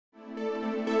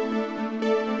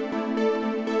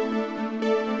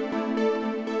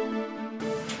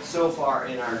so far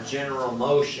in our general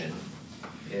motion,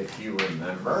 if you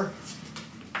remember,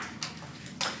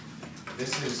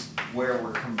 this is where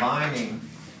we're combining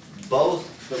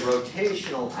both the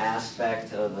rotational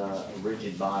aspect of a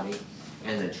rigid body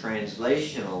and the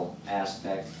translational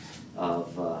aspect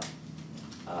of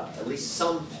at least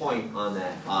some point on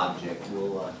that object.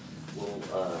 We'll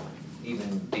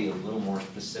even be a little more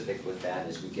specific with that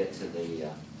as we get to the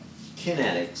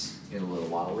kinetics in a little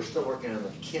while. We're still working on the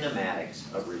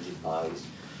kinematics of rigid bodies.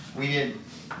 We did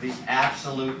the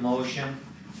absolute motion.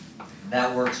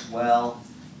 That works well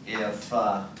if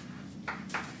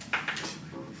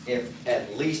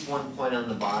at least one point on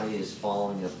the body is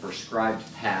following a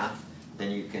prescribed path, then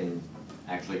you can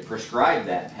actually prescribe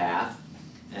that path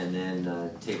and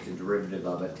then take the derivative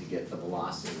of it to get the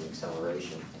velocity and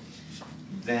acceleration.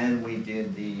 Then we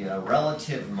did the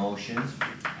relative motion.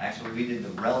 Actually, we did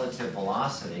the relative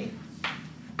velocity,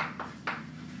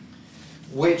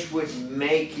 which would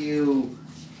make you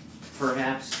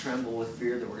perhaps tremble with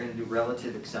fear that we're going to do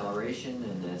relative acceleration,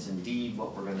 and that's indeed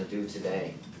what we're going to do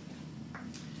today.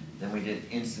 Then we did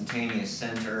instantaneous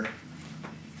center.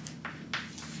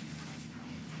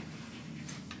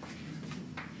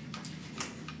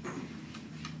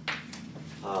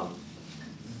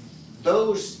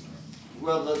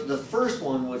 The first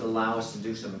one would allow us to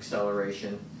do some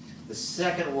acceleration. The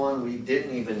second one, we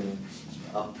didn't even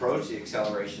approach the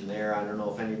acceleration there. I don't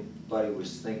know if anybody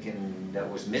was thinking that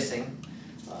was missing,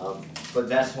 but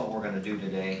that's what we're going to do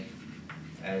today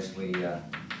as we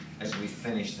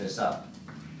finish this up.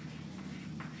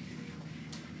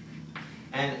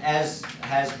 And as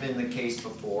has been the case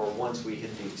before, once we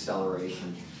hit the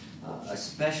acceleration,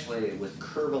 especially with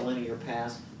curvilinear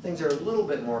paths, things are a little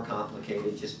bit more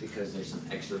complicated just because there's some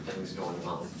extra things going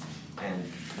on. And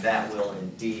that will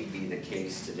indeed be the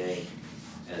case today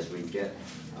as we get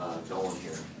going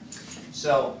here.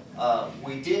 So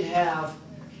we did have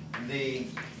the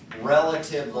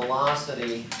relative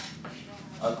velocity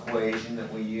equation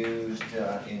that we used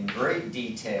in great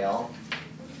detail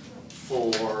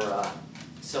for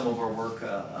some of our work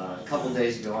a couple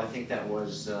days ago. I think that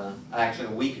was actually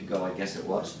a week ago, I guess it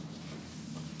was.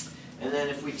 And then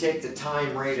if we take the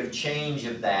time rate of change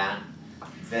of that,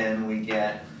 then we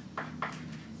get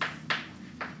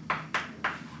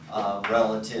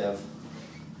relative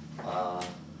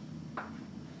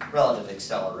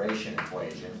acceleration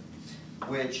equation,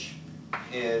 which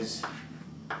is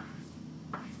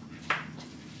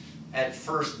at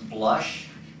first blush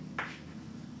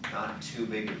not too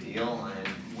big a deal, and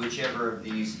whichever of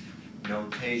these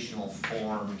notational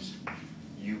forms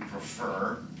you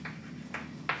prefer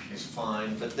is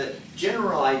fine. But the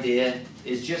general idea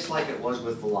is just like it was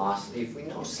with velocity. If we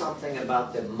know something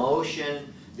about the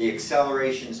motion, the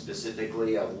acceleration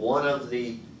specifically of one of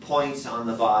the points on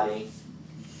the body,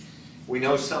 we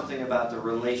know something about the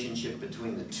relationship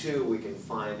between the two, we can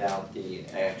find out the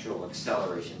actual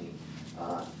acceleration,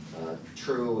 the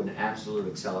true and absolute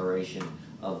acceleration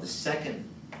of the second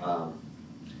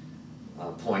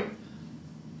point,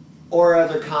 or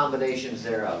other combinations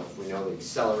thereof. If we know the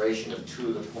acceleration of two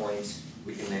of the points,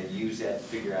 we can then use that to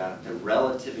figure out the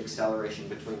relative acceleration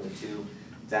between the two.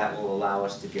 That will allow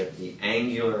us to get the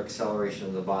angular acceleration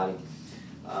of the body.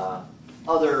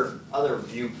 Other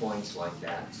viewpoints like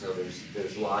that. So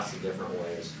there's lots of different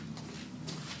ways.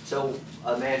 So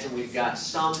imagine we've got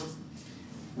some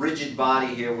rigid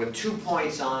body here with 2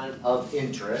 points on it of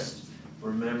interest.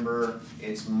 Remember,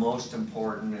 it's most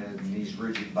important in these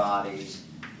rigid bodies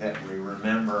that we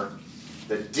remember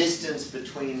the distance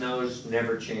between those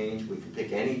never change. We can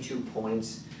pick any 2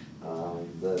 points.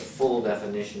 The full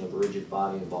definition of a rigid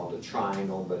body involved a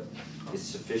triangle, but it's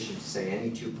sufficient to say any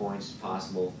 2 points is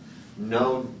possible.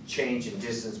 No change in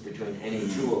distance between any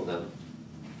 2 of them.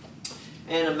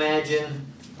 And imagine,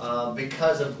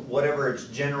 because of whatever its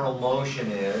general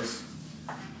motion is,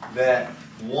 that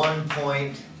one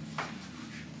point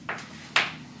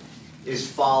is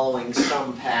following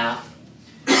some path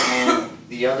and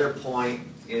the other point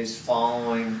is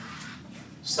following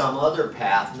some other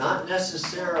path. Not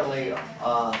necessarily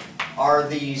are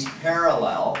these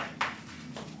parallel,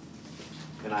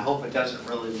 and I hope it doesn't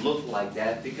really look like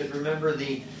that, because remember,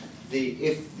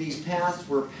 if these paths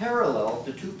were parallel,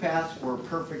 the 2 paths were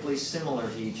perfectly similar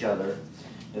to each other,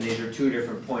 and these are 2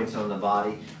 different points on the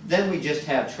body, then we just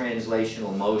have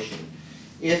translational motion.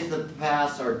 If the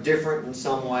paths are different in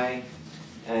some way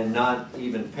and not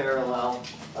even parallel,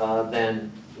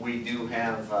 then we do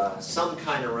have some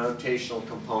kind of rotational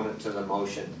component to the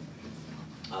motion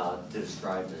to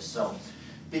describe this. So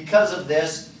because of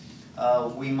this,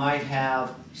 we might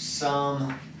have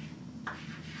some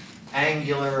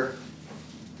angular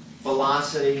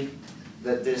velocity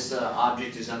that this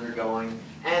object is undergoing,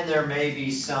 and there may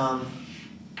be some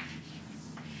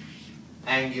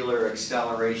angular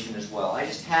acceleration as well. I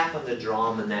just happen to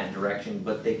draw them in that direction,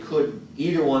 but they could,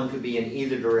 either one could be in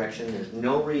either direction. There's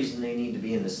no reason they need to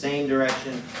be in the same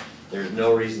direction. There's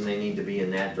no reason they need to be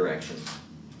in that direction.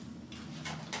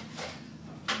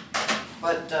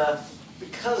 But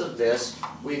because of this,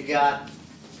 we've got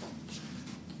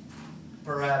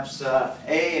perhaps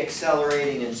A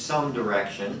accelerating in some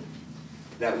direction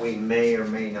that we may or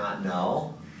may not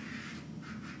know.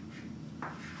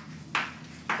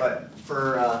 But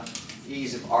for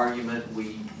ease of argument,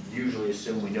 we usually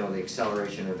assume we know the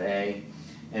acceleration of A,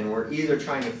 and we're either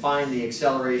trying to find the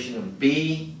acceleration of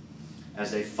B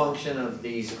as a function of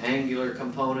these angular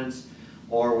components,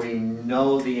 or we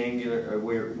know the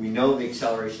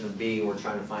acceleration of B, and we're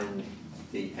trying to find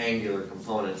the angular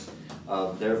components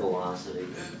of their velocity.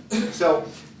 So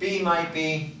B might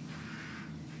be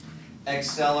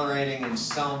accelerating in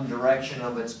some direction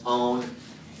of its own,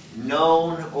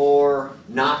 known or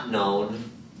not known,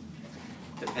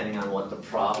 depending on what the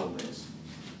problem is.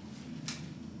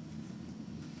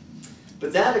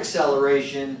 But that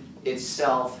acceleration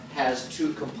itself has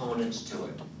two components to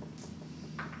it.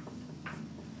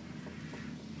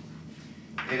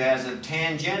 It has a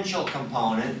tangential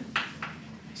component,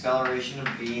 acceleration of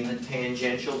B in the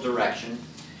tangential direction,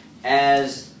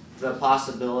 as the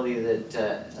possibility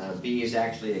that B is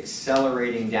actually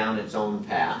accelerating down its own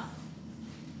path.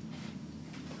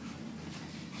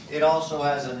 It also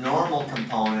has a normal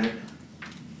component,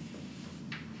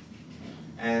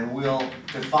 and we'll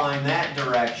define that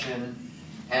direction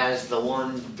as the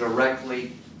one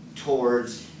directly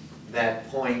towards that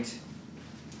point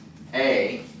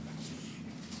A.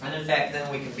 And in fact,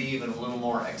 then we can be even a little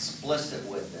more explicit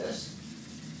with this.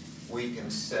 We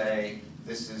can say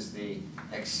this is the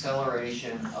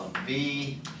acceleration of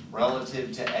B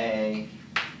relative to A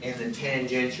in the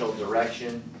tangential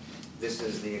direction. This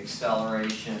is the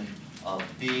acceleration of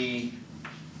B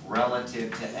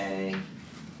relative to A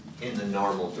in the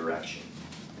normal direction.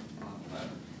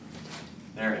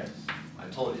 There it is. I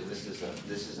told you this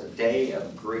is a day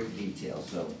of great detail.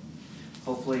 So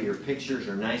hopefully your pictures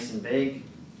are nice and big.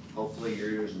 Hopefully you're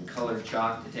using colored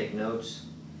chalk to take notes,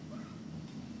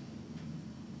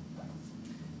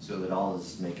 so that all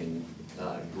is making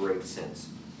great sense.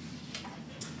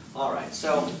 All right.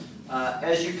 So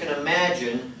as you can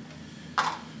imagine,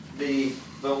 the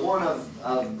one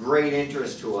of great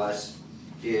interest to us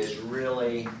is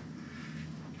really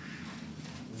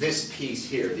this piece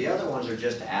here. The other ones are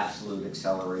just absolute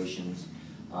accelerations.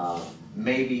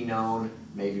 Maybe known,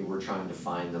 maybe we're trying to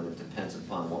find them. It depends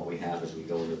upon what we have as we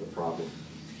go into the problem.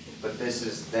 But this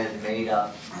is then made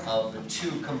up of the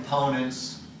two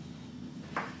components.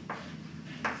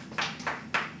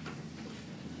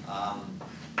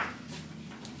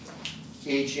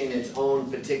 Each in its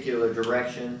own particular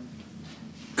direction.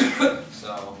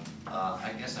 So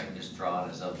I guess I can just draw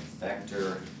it as a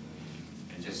vector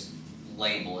and just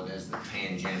label it as the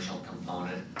tangential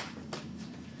component.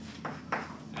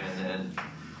 And then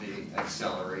the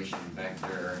acceleration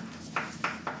vector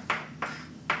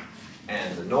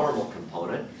and the normal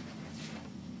component.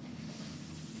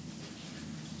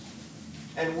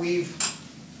 And we've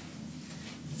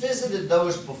visited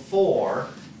those before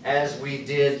as we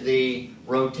did the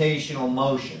rotational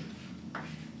motion.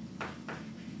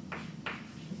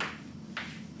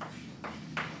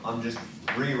 I'm just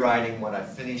rewriting what I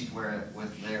finished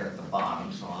with there at the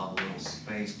bottom, so I'll have a little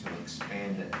space to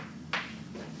expand it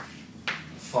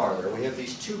farther. We have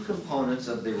these two components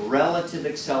of the relative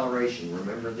acceleration.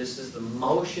 Remember, this is the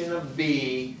motion of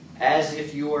B as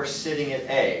if you are sitting at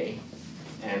A,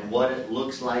 and what it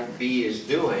looks like B is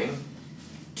doing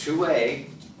to A,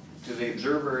 to the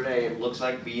observer at A, it looks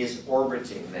like B is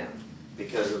orbiting them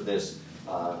because of this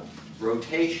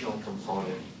rotational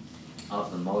component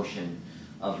of the motion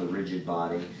of the rigid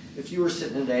body. If you were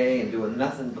sitting at A and doing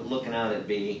nothing but looking out at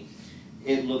B,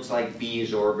 it looks like B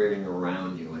is orbiting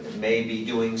around you, and it may be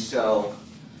doing so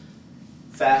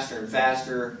faster and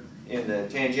faster in the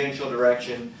tangential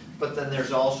direction, but then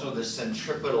there's also the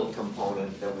centripetal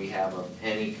component that we have of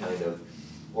any kind of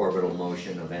orbital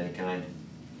motion of any kind.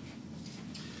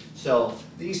 So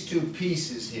these two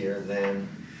pieces here then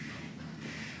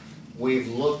we've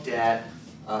looked at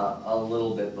a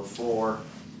little bit before,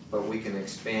 but we can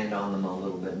expand on them a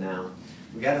little bit now.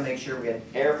 We've got to make sure we get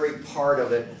every part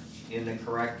of it in the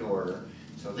correct order.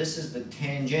 So this is the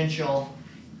tangential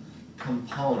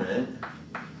component.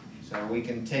 So we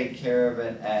can take care of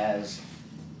it as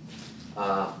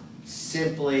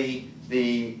simply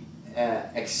the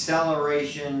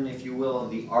acceleration, if you will,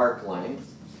 of the arc length.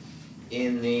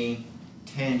 in the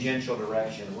tangential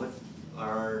direction. What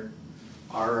are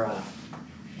our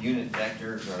unit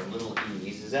vectors are little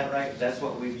e's. Is that right? That's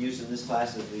what we've used in this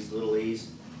class, is these little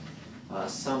e's.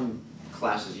 Some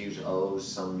classes use O's,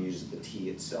 some use the T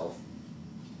itself.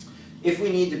 If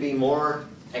we need to be more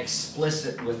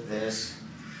explicit with this,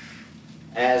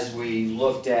 as we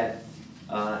looked at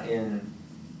in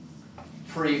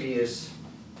previous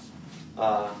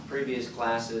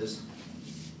classes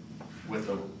with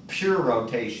the pure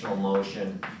rotational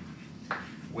motion,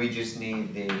 we just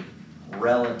need the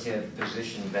relative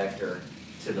position vector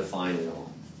to define it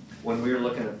all. When we were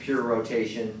looking at pure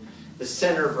rotation, the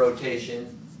center of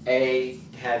rotation, A,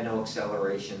 had no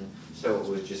acceleration, so it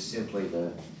was just simply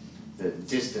the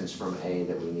distance from A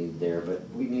that we need there. But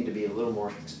we need to be a little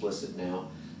more explicit now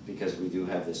because we do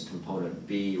have this component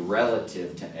B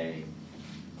relative to A.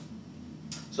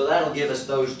 So that'll give us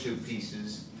those two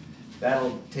pieces.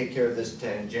 That'll take care of this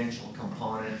tangential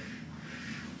component.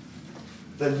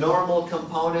 The normal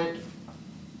component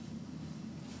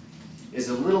is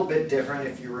a little bit different.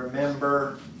 If you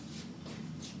remember,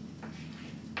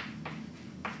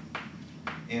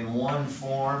 in one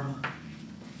form,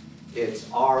 it's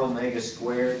r omega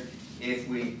squared. If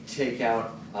we take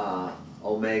out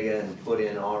omega and put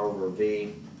in r over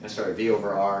v, v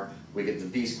over r, we get the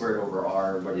v squared over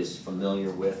r, everybody's familiar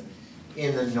with,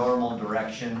 in the normal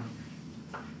direction.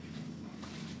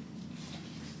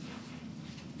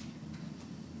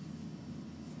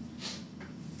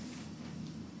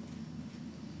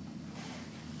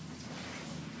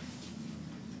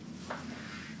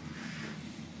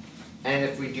 And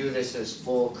if we do this as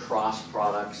full cross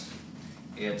products,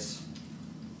 it's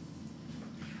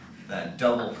that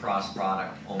double cross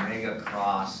product, omega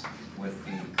cross with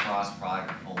the cross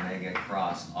product omega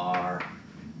cross r,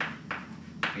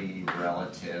 b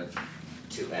relative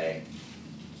to a.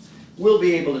 We'll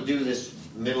be able to do this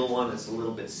middle one. It's a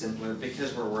little bit simpler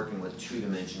because we're working with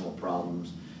two-dimensional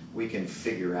problems. We can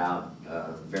figure out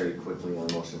very quickly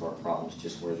on most of our problems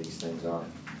just where these things are.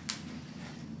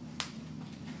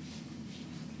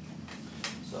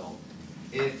 So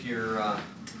if you're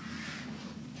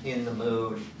in the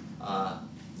mood,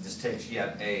 this takes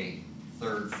yet a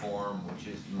third form, which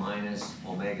is minus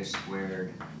omega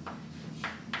squared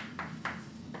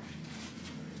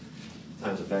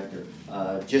times a vector.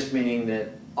 Just meaning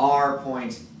that r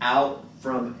points out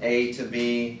from A to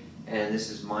B, and this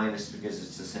is minus because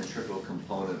it's the centrifugal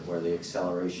component where the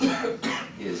acceleration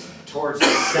is towards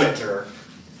the center,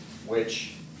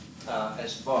 which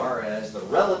as far as the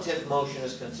relative motion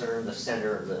is concerned, the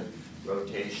center of the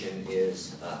rotation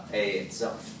is A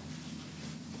itself.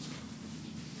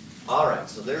 All right,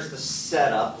 so there's the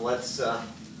setup. Let's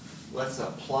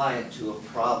apply it to a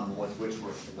problem with which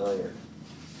we're familiar.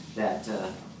 That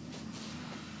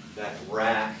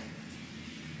rack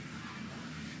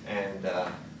and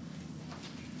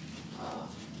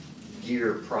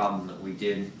gear problem that we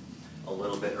did a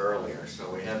little bit earlier.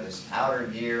 So we have this outer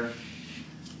gear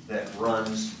that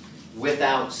runs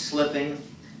without slipping,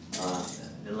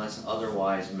 unless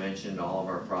otherwise mentioned. All of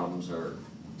our problems are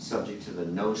subject to the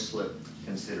no slip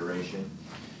consideration.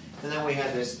 And then we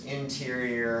have this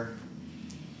interior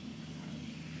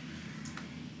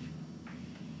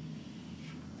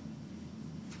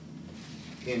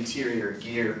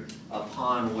gear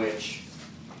upon which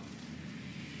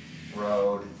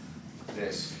rode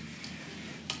this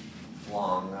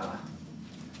long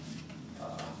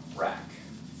rack.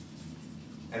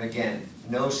 And again,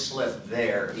 no slip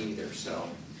there either, so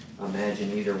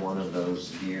imagine either one of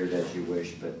those geared as you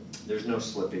wish, but there's no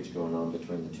slippage going on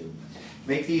between the two.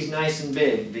 Make these nice and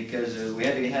big because we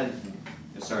had to have,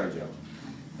 sorry Joe.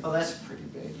 Oh, that's pretty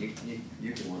big.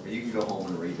 You can work it. You can go home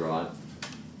and redraw it.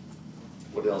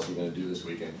 What else are you going to do this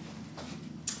weekend?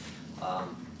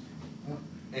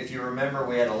 If you remember,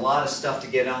 we had a lot of stuff to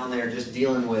get on there just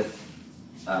dealing with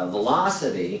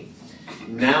velocity.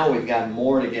 Now we've got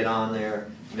more to get on there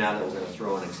now that we're going to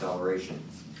throw in acceleration.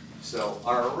 So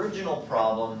our original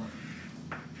problem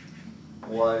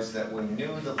was that we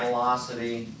knew the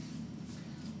velocity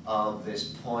of this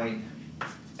point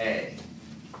A.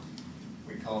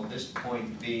 We called this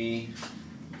point B,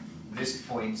 this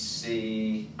point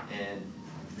C, and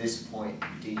this point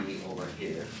D over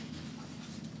here.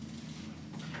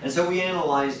 And so we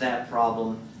analyzed that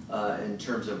problem in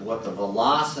terms of what the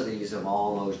velocities of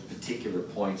all those particular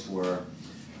points were.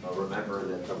 Remember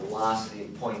that the velocity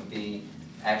of point B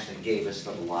actually gave us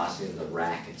the velocity of the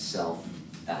rack itself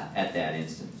at that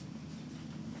instant.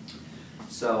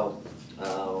 So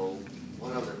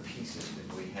what other pieces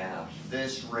did we have?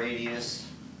 This radius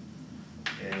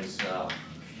is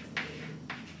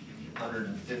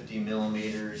 150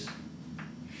 millimeters.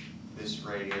 this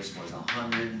radius was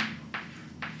 100.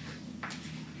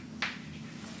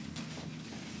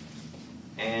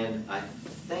 And I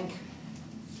think,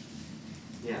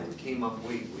 yeah, we came up,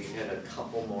 we had a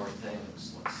couple more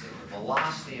things. Let's see, the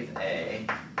velocity of A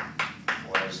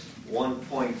was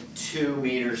 1.2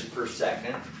 meters per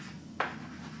second.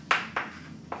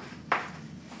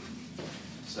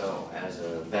 So as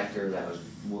a vector, that was,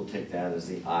 we'll take that as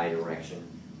the I direction.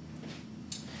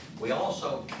 We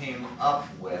also came up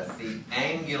with the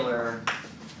angular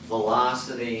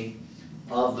velocity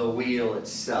of the wheel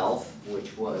itself,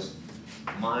 which was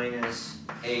minus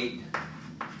 8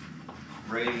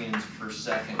 radians per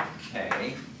second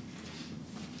K.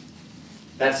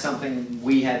 That's something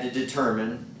we had to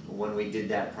determine when we did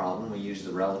that problem. We used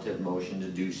the relative motion to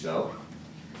do so.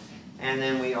 And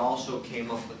then we also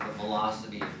came up with the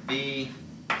velocity of B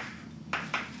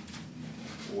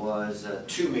was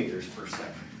 2 meters per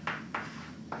second.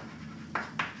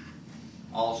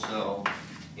 Also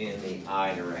in the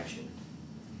I direction.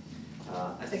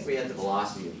 I think we had the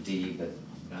velocity of D, but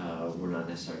we're not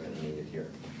necessarily going to need it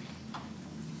here.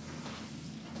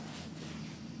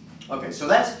 Okay, so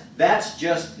that's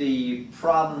just the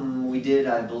problem we did,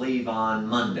 I believe, on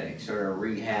Monday, sort of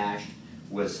rehashed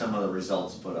with some of the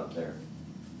results put up there.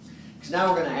 Because now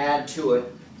we're going to add to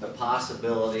it the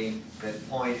possibility that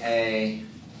point A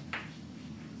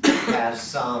has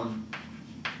some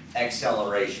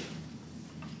acceleration.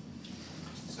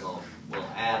 So we'll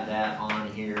add that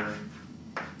on here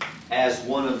as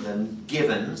one of the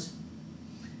givens.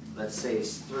 Let's say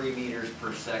it's 3 meters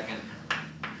per second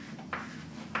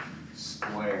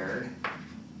squared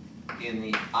in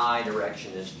the I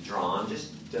direction is drawn,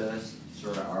 just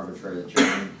sort of arbitrary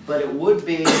term, but it would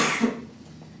be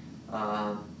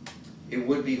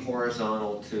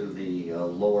horizontal to the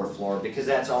lower floor, because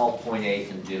that's all point A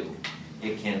can do.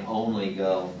 It can only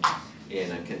go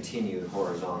in a continued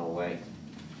horizontal way.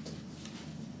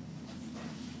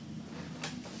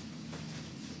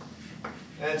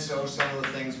 And so some of the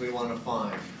things we want to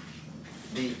find.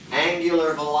 The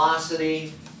angular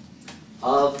velocity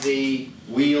of the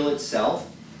wheel itself.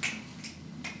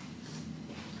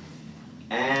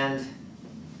 And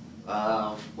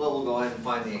well, we'll go ahead and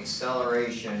find the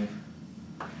acceleration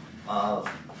of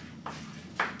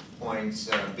points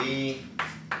B,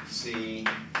 C,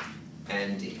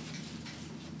 and D.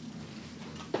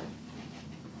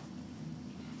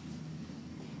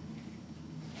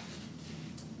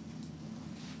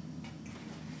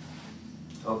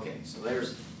 Okay, so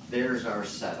there's our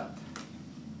setup.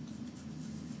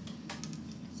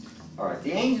 All right,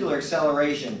 the angular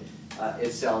acceleration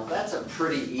itself, that's a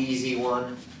pretty easy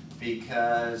one,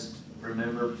 because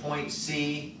remember, point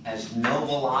C has no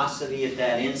velocity at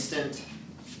that instant,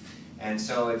 and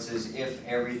so it's as if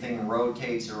everything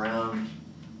rotates around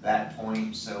that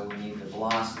point. So we need the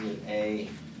velocity of A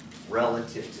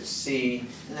relative to C,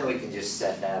 and then we can just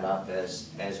set that up as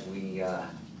we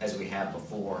have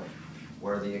before,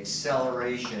 where the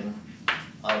acceleration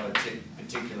of a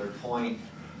particular point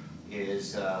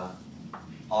is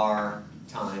r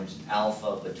times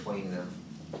alpha between them.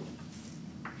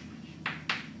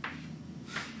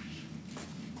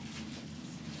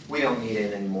 We don't need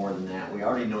it any more than that. We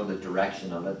already know the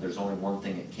direction of it. There's only one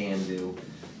thing it can do.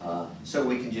 So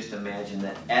we can just imagine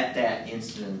that at that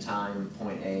instant in time,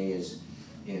 point A is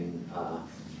in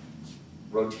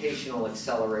rotational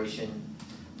acceleration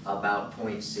about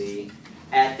point C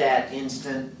at that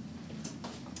instant.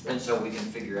 And so we can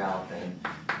figure out then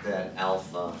that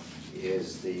alpha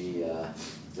is the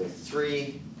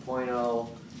 3.0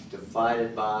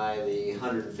 divided by the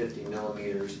 150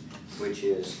 millimeters, which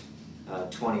is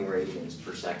 20 radians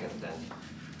per second then.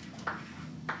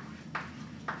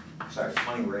 Sorry,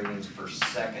 20 radians per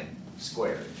second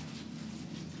squared.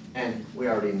 And we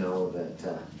already know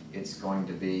that it's going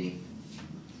to be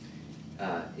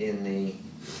in the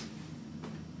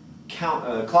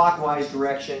clockwise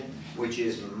direction, which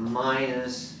is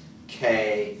minus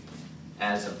k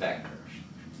as a vector.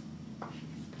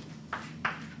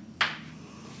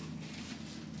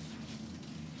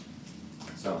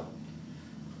 So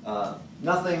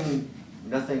nothing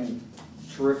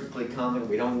terrifically common.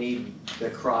 We don't need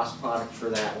the cross product for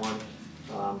that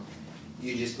one.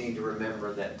 You just need to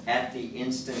remember that at the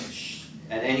instant,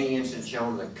 at any instant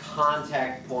shown, the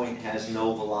contact point has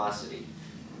no velocity.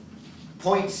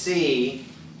 Point C,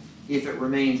 if it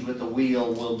remains with the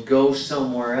wheel, will go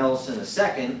somewhere else in a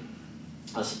second,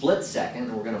 a split second,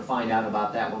 and we're going to find out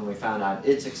about that when we found out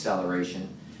its acceleration.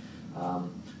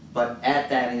 But at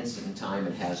that instant in time,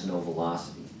 it has no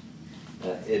velocity.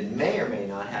 It may or may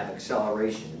not have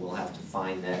acceleration. We'll have to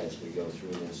find that as we go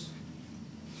through this.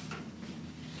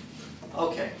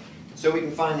 Okay, So we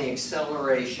can find the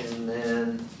acceleration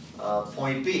then of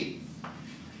point B.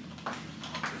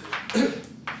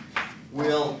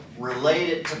 We'll relate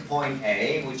it to point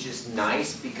A, which is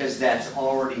nice because that's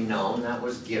already known, that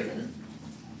was given,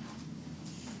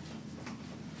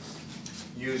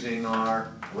 using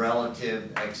our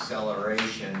relative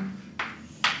acceleration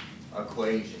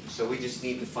equation. So we just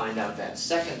need to find out that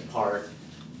second part,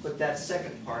 but that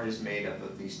second part is made up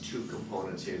of these two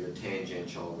components here, the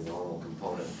tangential and the normal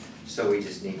component. So we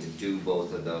just need to do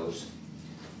both of those.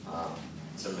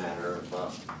 It's a matter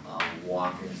of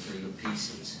walking through the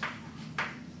pieces.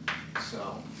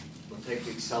 So we'll take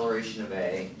the acceleration of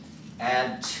A,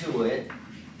 add to it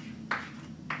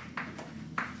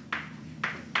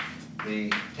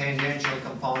the tangential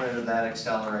component of that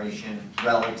acceleration,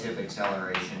 relative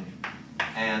acceleration,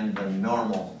 and the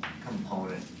normal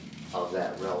component of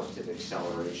that relative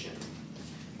acceleration.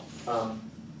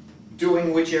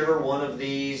 Doing whichever one of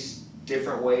these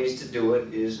different ways to do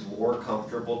it is more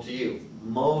comfortable to you.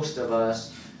 Most of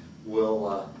us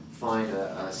will find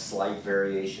a slight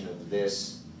variation of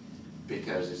this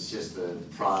because it's just the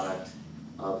product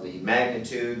of the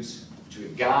magnitudes which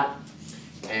we've got,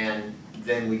 and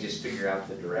then we just figure out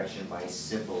the direction by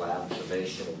simple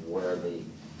observation of where the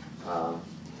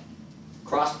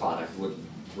cross product would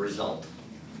result.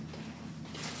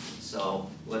 So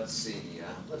let's see,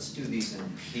 let's do these in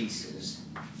pieces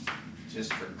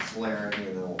just for clarity,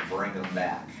 and then we'll bring them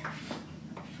back.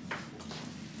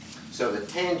 So the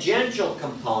tangential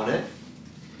component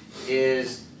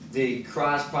is the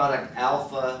cross product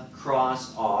alpha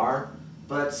cross r,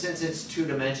 but since it's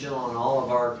two-dimensional and all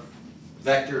of our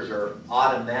vectors are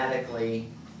automatically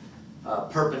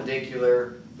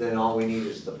perpendicular, then all we need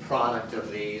is the product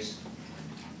of these.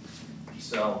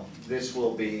 So this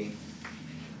will be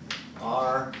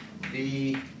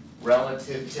RV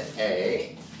relative to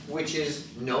A, which is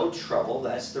no trouble,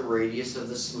 that's the radius of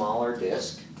the smaller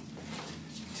disk,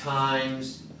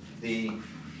 times the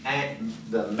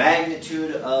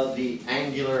magnitude of the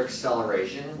angular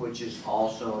acceleration, which is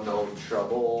also no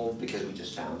trouble because we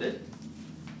just found it,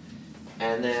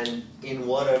 and then in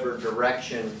whatever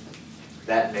direction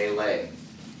that may lay.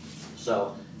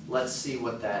 So let's see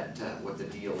what the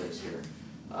deal is here.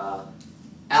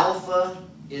 Alpha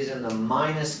is in the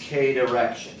minus k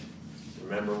direction.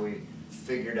 Remember, we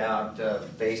figured out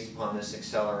based upon this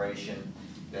acceleration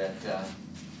that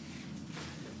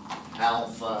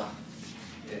alpha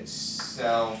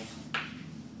itself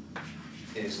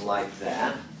is like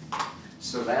that.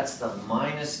 So that's the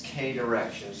minus k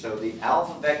direction. So the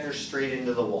alpha vector straight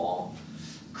into the wall.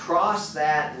 Cross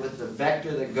that with the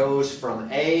vector that goes from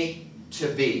A to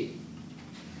B.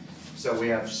 So we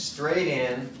have straight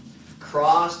in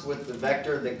crossed with the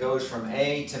vector that goes from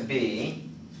A to B.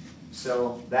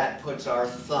 So that puts our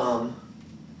thumb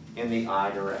in the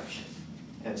I direction.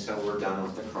 And so we're done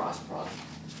with the cross product.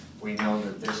 We know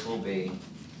that this will be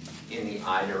in the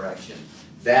I direction.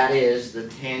 That is the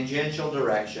tangential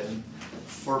direction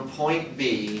for point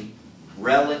B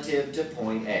relative to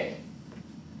point A.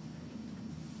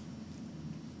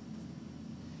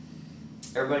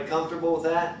 Everybody comfortable with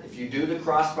that? If you do the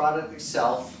cross product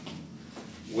itself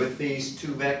with these two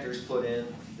vectors put in,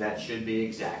 that should be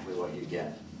exactly what you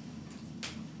get.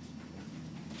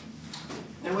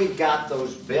 And we've got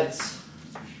those bits.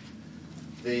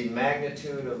 The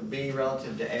magnitude of B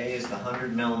relative to A is the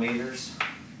 100 millimeters.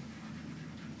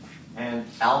 And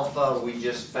alpha, we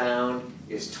just found,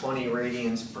 is 20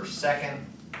 radians per second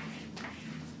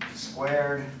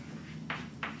squared.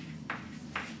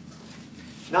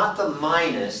 Not the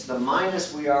minus. The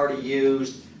minus we already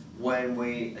used when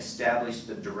we established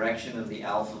the direction of the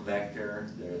alpha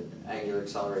vector, the angular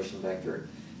acceleration vector,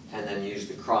 and then used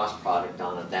the cross product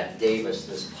on it. That gave us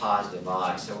this positive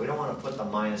I. So we don't want to put the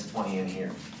minus 20 in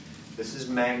here. This is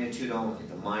magnitude only.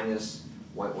 The minus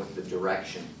went with the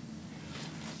direction.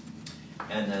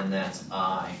 And then that's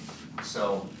I.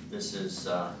 So this is,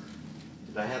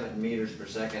 did I have it in meters per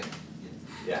second?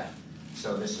 Yeah.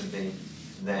 So this would be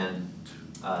then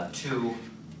 2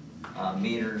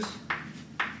 meters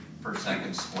per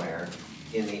second squared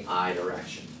in the I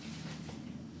direction.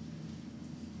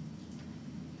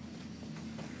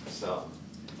 So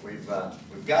we've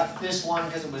got this one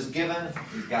because it was given.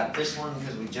 We've got this one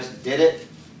because we just did it,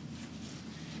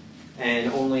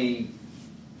 and only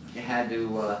had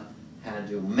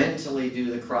to mentally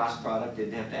do the cross product.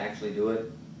 Didn't have to actually do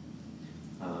it.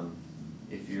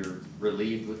 If you're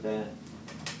relieved with that,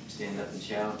 stand up and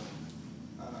shout.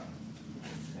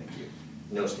 Thank you.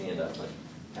 No stand up, but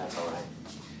that's all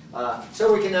right.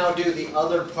 So we can now do the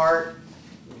other part.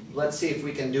 let's see if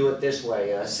we can do it this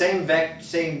way.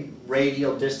 Same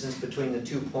radial distance between the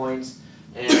 2 points,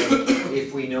 and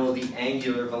if we know the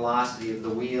angular velocity of the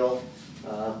wheel,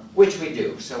 which we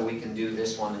do, so we can do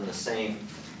this one in the same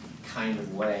kind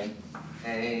of way.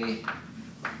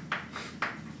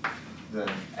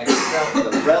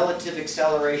 The relative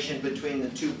acceleration between the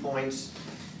 2 points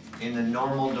in the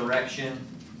normal direction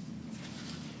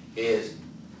is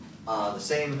the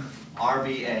same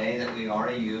RBA that we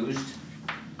already used,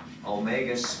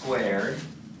 omega squared.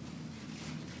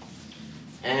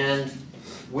 And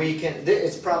we can,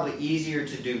 it's probably easier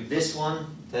to do this one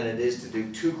than it is to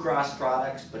do 2 cross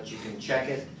products, but you can check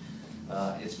it.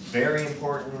 It's very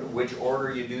important which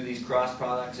order you do these cross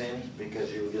products in,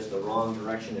 because you'll get the wrong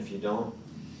direction if you don't.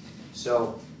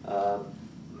 So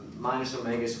minus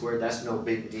omega squared, that's no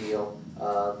big deal.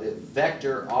 The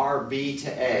vector RB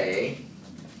to A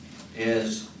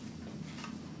is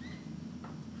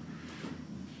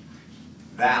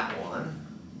that one,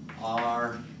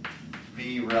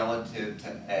 RB relative to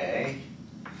A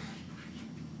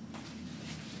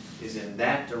is in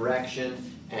that direction,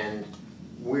 and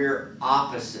we're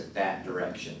opposite that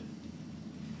direction,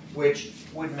 which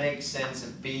would make sense.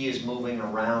 If B is moving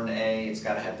around A, it's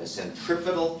got to have the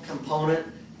centripetal component,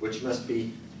 which must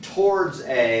be towards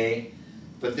A,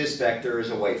 but this vector is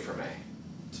away from A.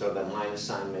 So the minus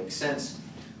sign makes sense.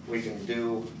 We can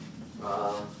do,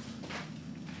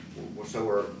 so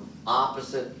we're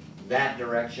opposite that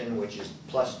direction, which is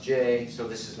plus J, so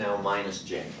this is now minus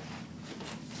J.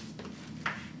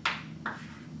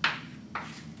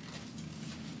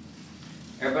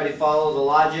 Everybody follow the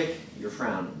logic? You're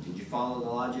frowning. Did you follow the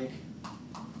logic?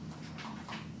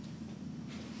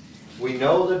 We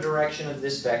know the direction of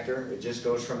this vector. It just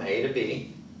goes from A to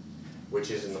B, which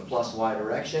is in the plus Y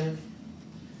direction.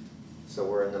 So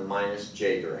we're in the minus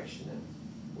J direction then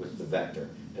with the vector.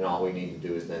 And all we need to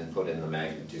do is then put in the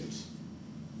magnitudes,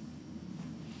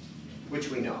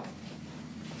 which we know.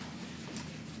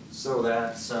 So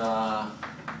that's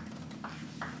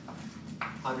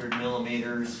 100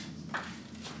 millimeters.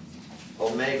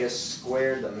 Omega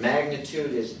squared, the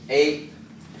magnitude is 8,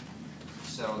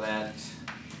 so that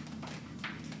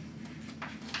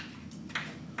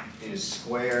is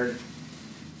squared.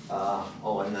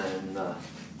 And then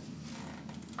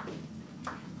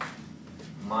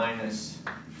minus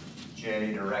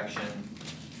J direction.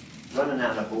 Running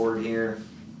out of board here.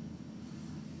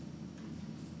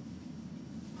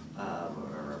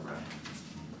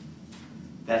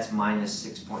 That's minus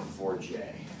 6.4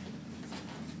 J.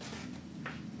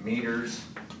 Meters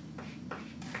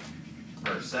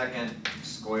per second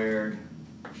squared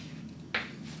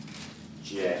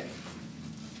J.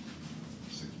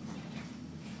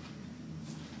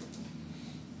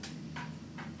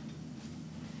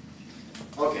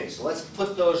 Okay, so let's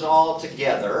put those all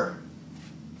together.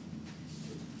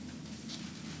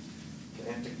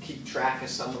 I have to keep track of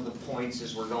some of the points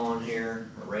as we're going here,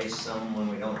 erase some when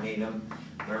we don't need them.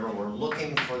 Remember, we're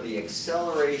looking for the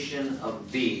acceleration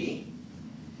of B.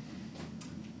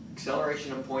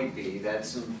 Acceleration of point B,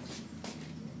 that's the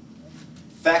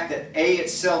fact that A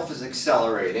itself is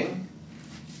accelerating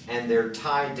and they're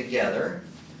tied together,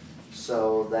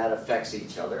 so that affects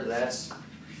each other. That's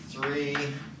 3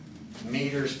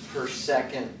 meters per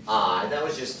second I. That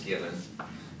was just given.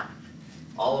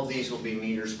 All of these will be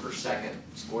meters per second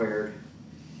squared,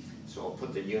 so I'll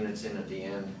put the units in at the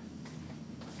end.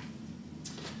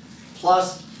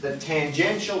 Plus the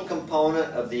tangential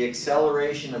component of the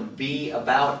acceleration of B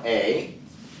about A,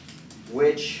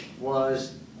 which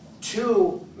was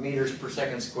 2 meters per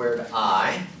second squared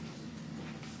I.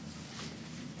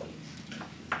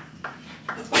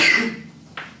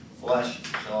 Flush,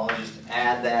 so I'll just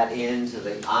add that into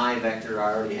the I vector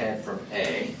I already had from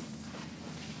A.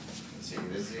 Let's see,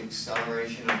 this is the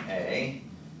acceleration of A.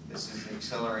 This is the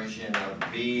acceleration of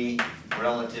B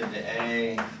relative to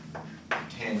A,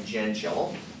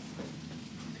 tangential.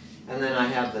 And then I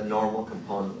have the normal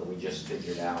component that we just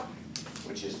figured out,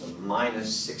 which is the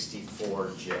minus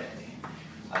 64J,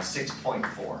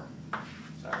 6.4,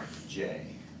 sorry, J.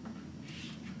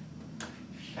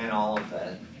 And all of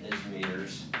that is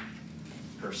meters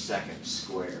per second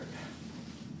squared.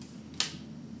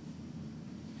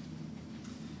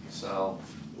 So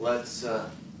let's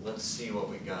see what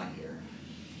we got here.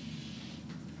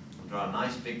 I'll draw a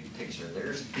nice big picture.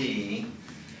 There's B.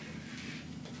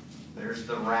 There's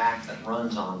the rack that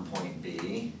runs on point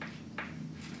B.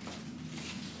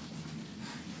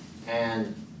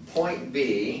 And point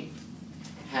B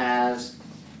has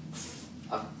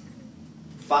a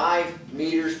 5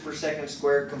 meters per second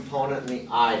squared component in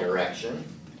the I direction.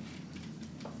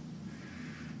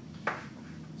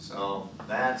 So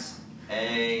that's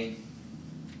A,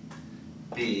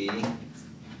 B,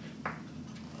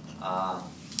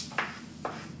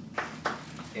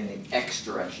 in the x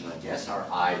direction, I guess, our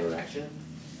I direction.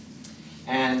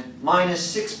 And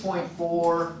minus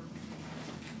 6.4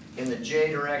 in the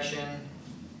j direction.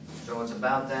 So it's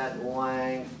about that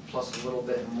length plus a little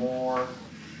bit more.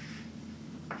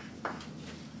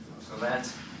 So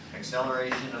that's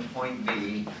acceleration of point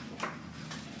B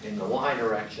in the y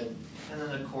direction. And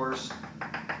then, of course,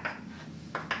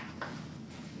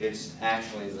 it's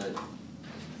actually the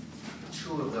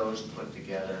two of those put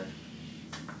together.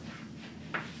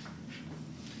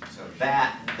 So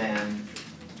that, then,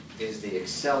 is the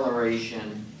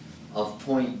acceleration of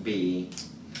point B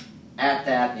at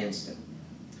that instant,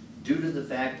 due to the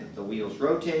fact that the wheel's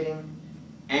rotating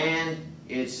and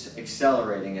it's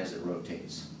accelerating as it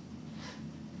rotates.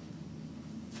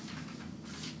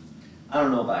 I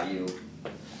don't know about you.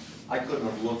 I couldn't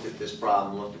have looked at this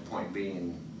problem, looked at point B,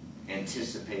 and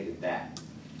anticipated that.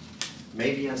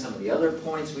 Maybe on some of the other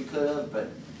points we could have, but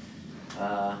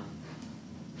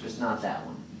just not that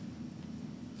one.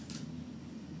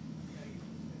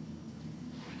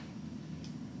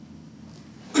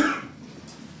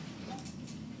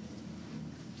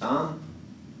 Tom,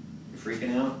 you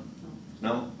freaking out?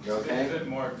 No? You okay? Is it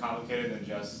more complicated than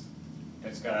just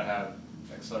it's got to have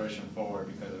acceleration forward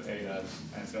because of A does,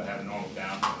 and it's got to have normal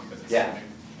down because it's Yeah. spinning?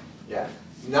 Yeah.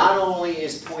 Not only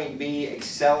is point B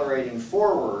accelerating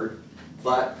forward,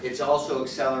 but it's also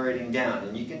accelerating down.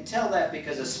 And you can tell that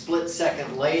because a split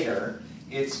second later,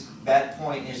 that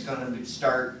point is going to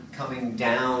start coming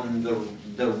down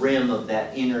the rim of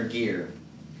that inner gear.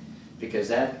 Because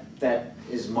that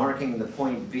is marking the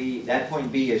point B. That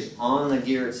point B is on the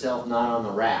gear itself, not on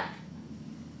the rack.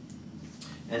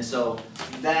 And so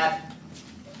that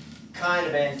kind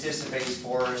of anticipates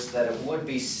for us that it would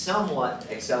be somewhat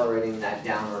accelerating that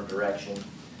downward direction.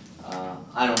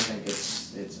 I don't think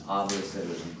it's obvious that it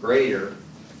was greater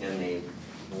in the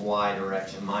y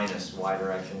direction, minus y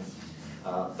direction,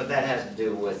 but that has to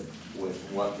do with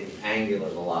what the angular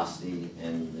velocity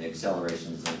and the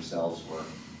accelerations themselves were.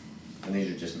 And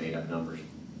these are just made up numbers.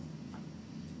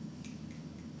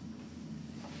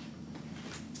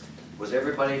 Was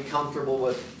everybody comfortable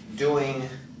with doing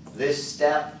this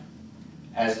step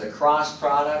as the cross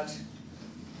product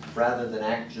rather than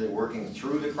actually working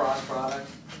through the cross product?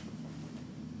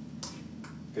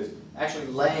 Because actually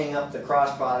laying up the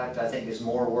cross product, I think, is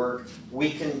more work. We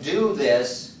can do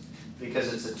this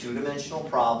because it's a two-dimensional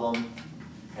problem,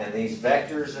 and these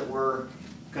vectors that we're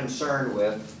concerned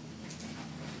with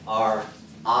are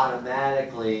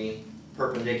automatically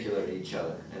perpendicular to each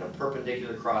other. And a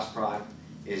perpendicular cross product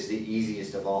is the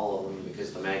easiest of all of them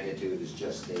because the magnitude is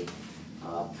just the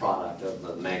product of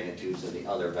the magnitudes of the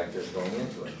other vectors going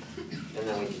into it. And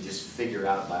then we can just figure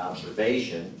out by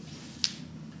observation,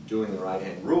 doing the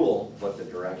right-hand rule, what the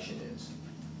direction is.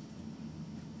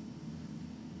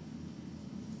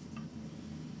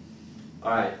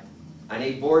 All right, I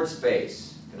need board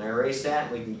space. Can I erase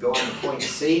that? We can go on to point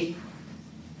C.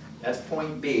 That's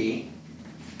point B.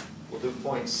 We'll do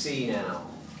point C now.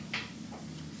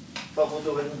 But we'll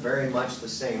do it in very much the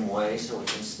same way, so we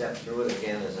can step through it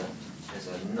again as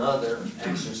another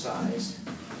exercise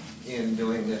in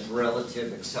doing this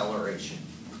relative acceleration.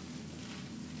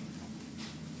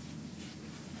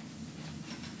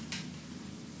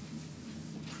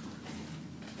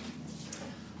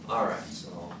 All right,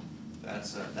 so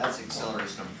that's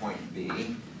acceleration of point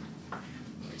B.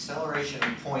 Acceleration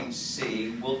of point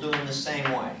C, we'll do in the same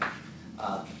way.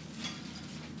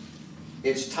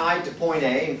 It's tied to point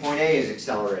A, and point A is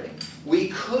accelerating. We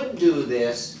could do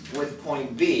this with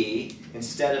point B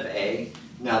instead of A,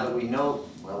 now that we know,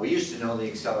 well, we used to know the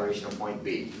acceleration of point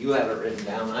B. You have it written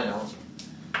down, I know.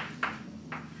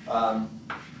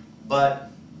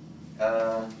 But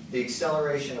the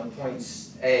acceleration of point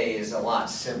A is a lot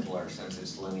simpler since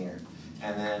it's linear.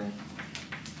 And then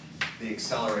the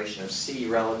acceleration of C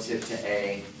relative to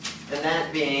A, and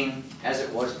that being, as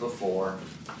it was before,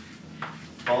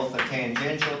 both a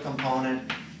tangential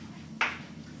component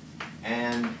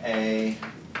and a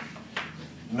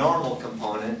normal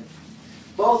component,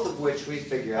 both of which we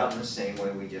figure out in the same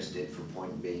way we just did for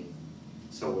point B.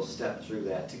 So we'll step through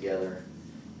that together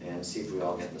and see if we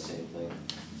all get the same thing.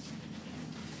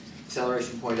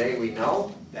 Acceleration point A, we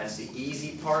know. That's the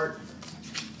easy part.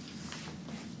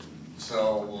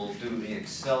 So we'll do the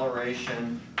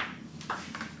acceleration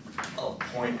of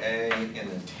point A in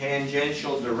the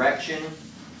tangential direction.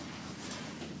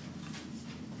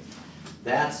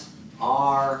 That's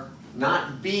R,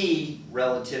 not B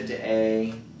relative to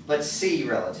A, but C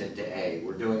relative to A.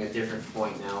 We're doing a different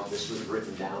point now. This was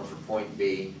written down for point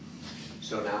B.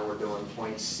 So now we're doing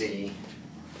point C.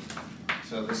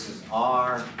 So this is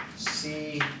R,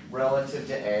 C relative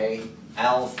to A,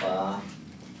 alpha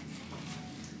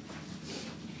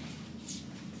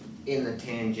in the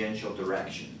tangential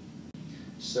direction.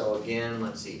 So again,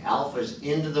 let's see, alpha's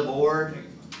into the board.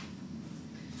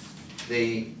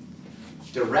 The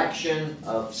direction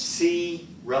of C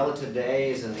relative to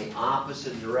A is in the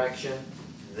opposite direction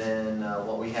than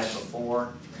what we had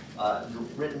before.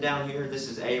 Written down here, this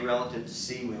is A relative to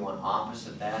C. We want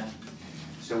opposite that.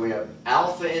 So we have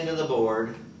alpha into the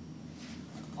board,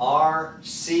 R,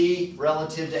 C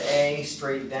relative to A,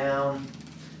 straight down.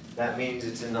 That means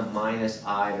it's in the minus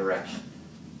I direction.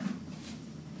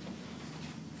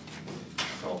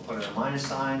 So we'll put in a minus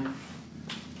sign,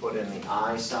 put in the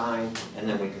I sign, and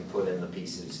then we can put in the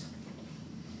pieces,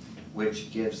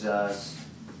 which gives us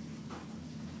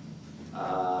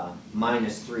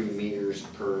minus 3 meters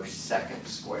per second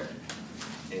squared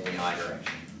in the I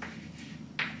direction.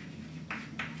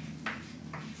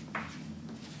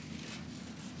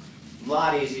 A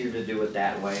lot easier to do it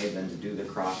that way than to do the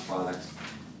cross products,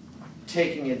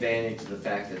 taking advantage of the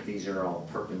fact that these are all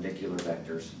perpendicular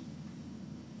vectors.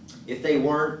 If they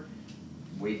weren't,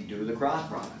 we'd do the cross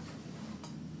product.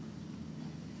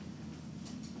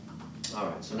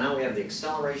 Alright, so now we have the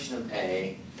acceleration of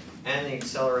A and the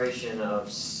acceleration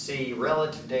of C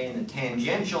relative to A in the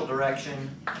tangential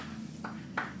direction.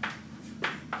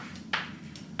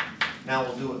 Now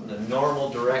we'll do it in the normal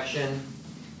direction.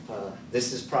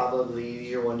 This is probably the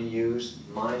easier one to use,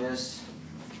 minus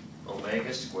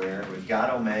omega squared. We've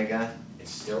got omega.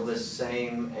 It's still the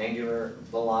same angular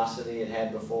velocity it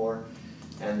had before.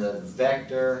 And the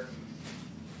vector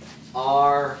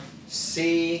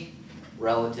RC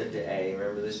relative to A.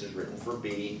 Remember, this is written for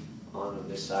B. On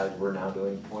this side, we're now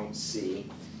doing point C.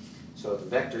 So the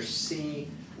vector C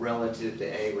relative to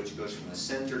A, which goes from the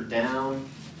center down,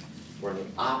 we're in the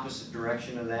opposite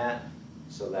direction of that.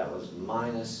 So that was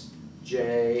minus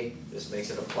J. This makes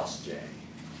it a plus J.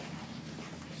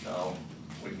 So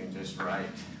we can just write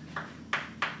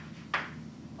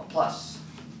a plus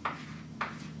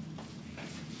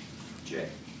J.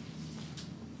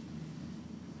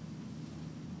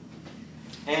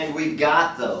 And we've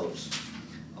got those.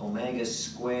 Omega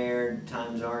squared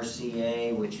times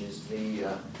RCA, which is the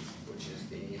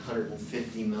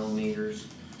 150 millimeters.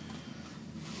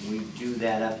 We do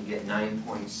that up and get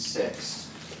 9.6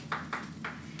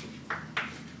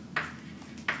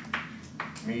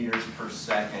 meters per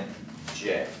second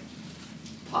J,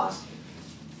 positive.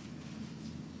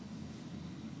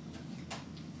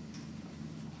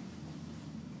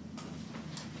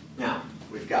 Now,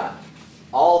 we've got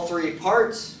all three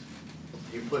parts.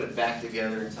 You put it back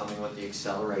together and tell me what the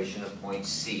acceleration of point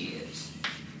C is.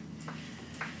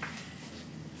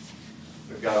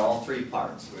 We've got all three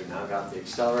parts. We've now got the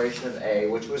acceleration of A,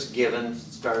 which was given,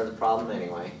 started the problem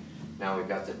anyway. Now we've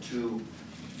got the two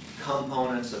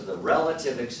components of the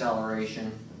relative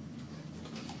acceleration.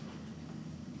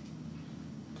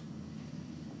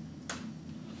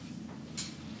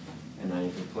 And now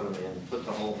you can put them in, put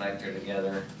the whole vector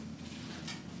together.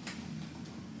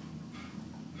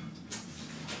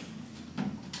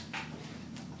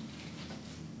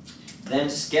 Then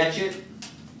sketch it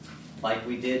like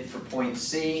we did for point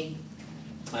C,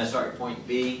 point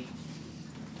B,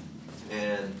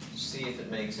 and see if it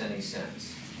makes any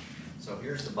sense. So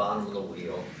here's the bottom of the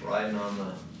wheel, riding on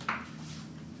the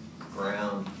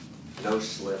ground, no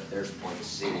slip, there's point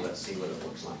C. Let's see what it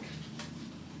looks like.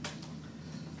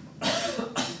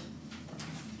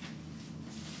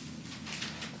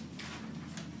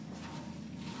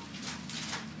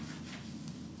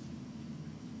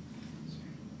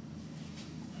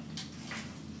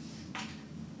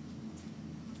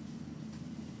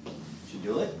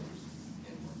 Do it?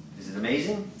 Is it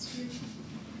amazing?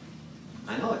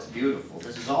 I know it's beautiful.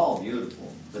 This is all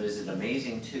beautiful. But is it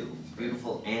amazing too?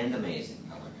 Beautiful and amazing.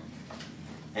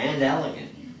 And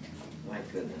elegant. My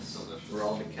goodness. We're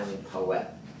all becoming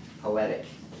poetic.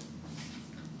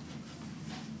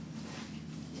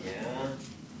 Yeah.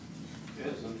 It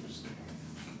is interesting,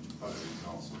 but it was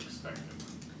also expected.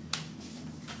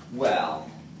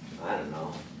 Well, I don't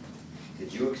know.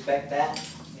 Did you expect that?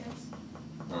 Yes.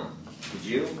 Huh. Did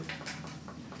you?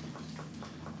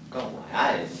 Don't lie,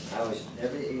 I didn't. I was,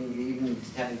 even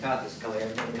having taught this color,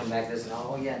 every time I come back this, and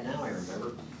oh yeah, now I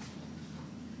remember.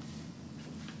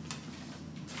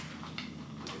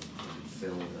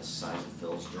 Phil, the size of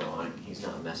Phil's drawing, he's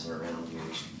not messing around here.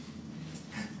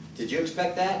 Did you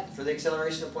expect that for the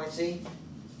acceleration of point C?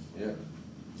 Yeah.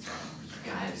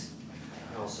 Guys,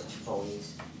 you're all such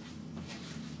phonies.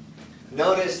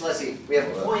 Notice, let's see, we have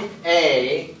a point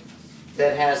A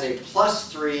that has a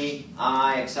plus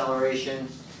 3I acceleration.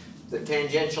 The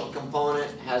tangential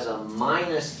component has a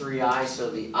minus 3I, so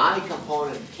the I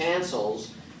component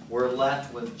cancels. We're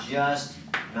left with just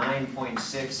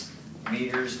 9.6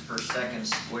 meters per second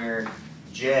squared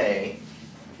J,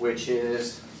 which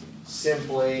is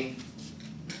simply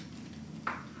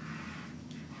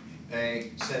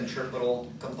a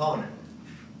centripetal component.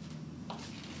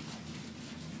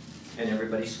 And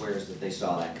everybody swears that they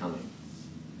saw that coming.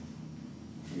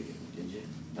 Did you?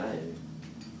 I didn't.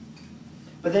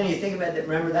 But then you think about it,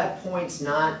 remember that point's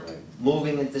not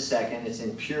moving at the second, it's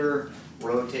in pure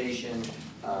rotation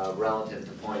relative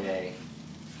to point A.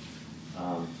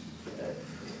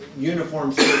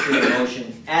 Uniform circular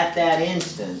motion at that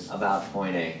instant about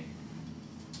point A.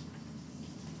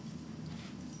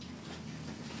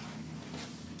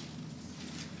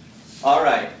 All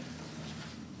right.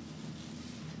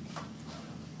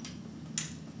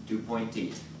 Do point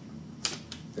D.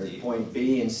 There's point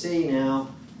B and C now.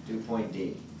 Do point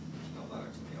D. No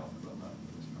letters in the alphabet left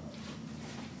for this problem.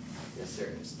 Yes,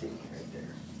 there is D right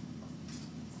there.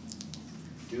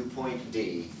 Do point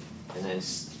D, and then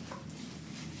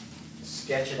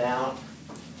sketch it out.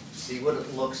 See what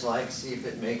it looks like. See if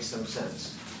it makes some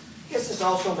sense. I guess this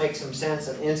also makes some sense.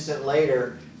 An instant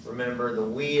later, remember the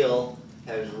wheel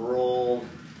has rolled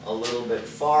a little bit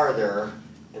farther,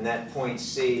 and that point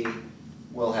C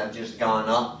will have just gone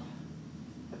up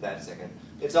at that second.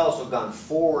 It's also gone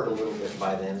forward a little bit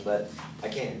by then, but I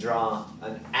can't draw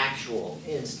an actual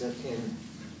instant in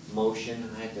motion.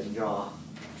 I have to draw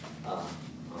a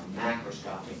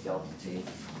macroscopic delta t.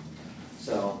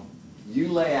 So you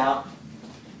lay out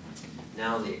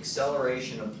now the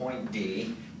acceleration of point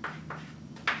D.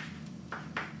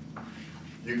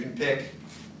 You can pick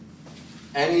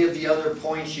any of the other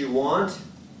points you want.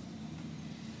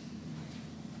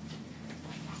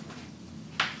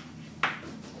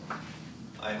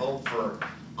 I hope for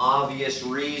obvious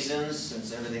reasons,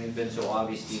 since everything's been so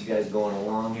obvious to you guys going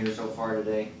along here so far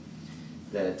today,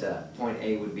 that point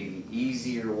A would be the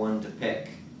easier one to pick.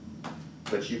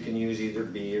 But you can use either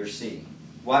B or C.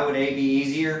 Why would A be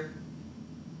easier?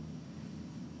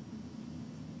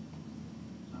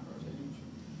 Not rotating.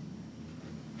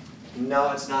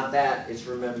 No, it's not that. It's,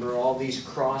 remember, all these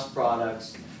cross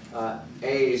products. A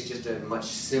is just a much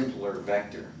simpler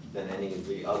vector than any of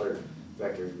the other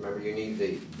vectors. Remember, you need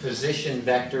the position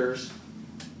vectors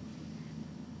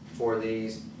for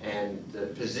these, and the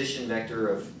position vector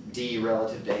of D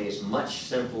relative to A is much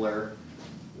simpler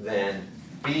than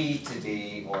B to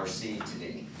D or C to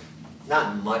D.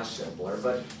 Not much simpler,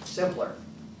 but simpler.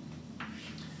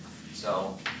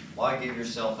 So, why give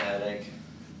yourself a headache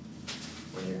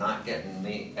when you're not getting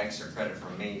the extra credit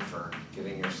from me for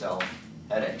giving yourself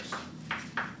headaches?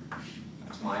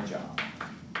 That's my job.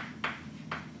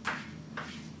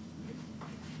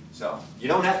 So, you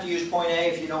don't have to use point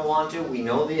A if you don't want to. We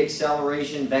know the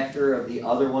acceleration vector of the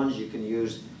other ones. You can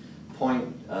use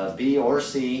point B or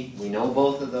C. We know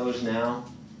both of those now.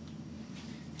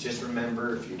 Just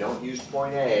remember, if you don't use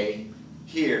point A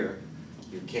here,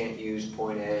 you can't use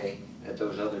point A at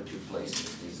those other two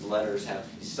places. These letters have,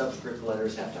 these subscript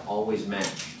letters have to always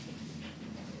match.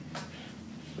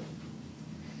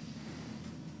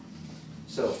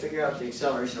 So figure out the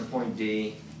acceleration of point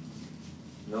D.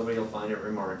 Nobody will find it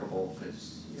remarkable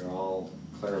because you're all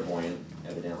clairvoyant,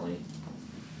 evidently.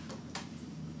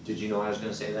 Did you know I was going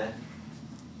to say that?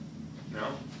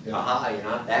 No? Aha, you're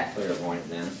not that clairvoyant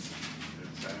then.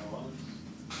 Didn't say I was.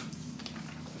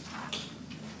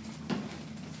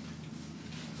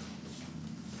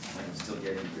 I can still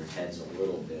get into your heads a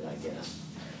little bit, I guess.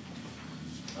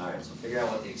 Alright, so figure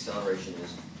out what the acceleration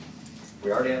is.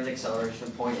 We already have the acceleration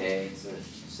of point A. It's the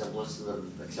simplest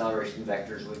of the acceleration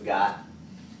vectors we've got.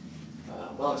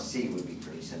 Well, C would be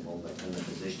pretty simple, but then the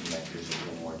position vectors are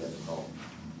a little more difficult.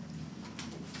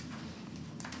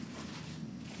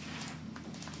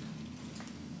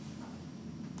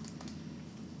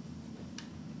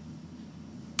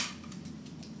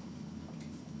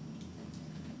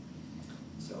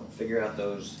 So figure out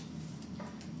those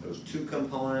two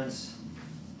components.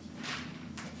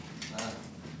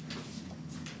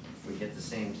 If we get the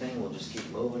same thing, we'll just keep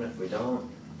moving. If we don't,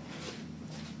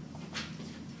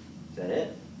 is that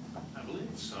it? I believe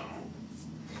so.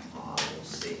 We'll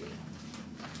see.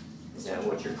 Is that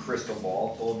what your crystal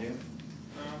ball told you?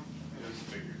 No, I just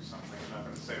figured something. I'm not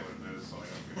gonna say what it is, so I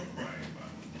don't give it away,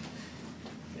 but.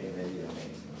 Maybe you don't know.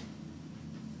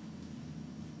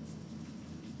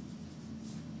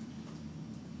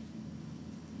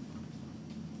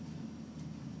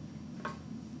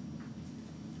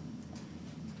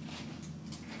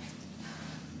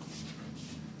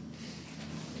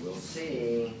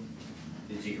 see.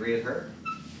 Did you agree with her?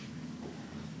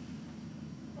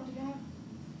 What do you have?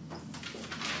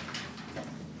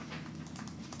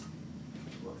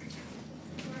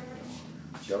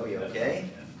 Joe, you okay?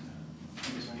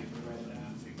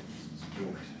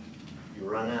 You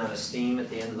running out of steam at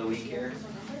the end of the week here?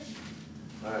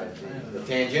 All right, the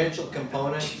tangential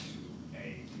component,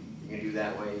 you can do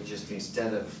that way, just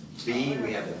instead of B,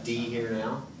 we have a D here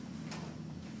now.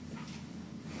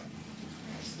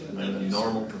 And then the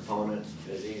normal component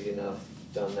is easy enough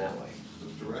done that way.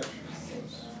 The direction.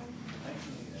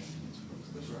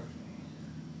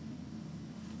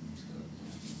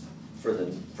 For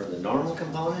the normal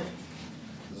component,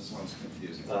 This one's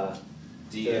confusing.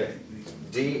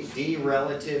 D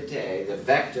relative to A, the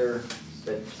vector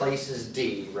that places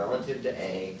D relative to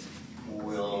A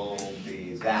will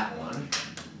be that one.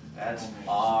 That's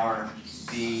R,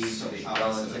 D So the opposite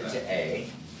of relative that. to A.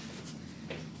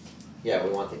 Yeah,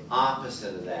 we want the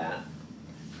opposite of that,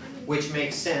 which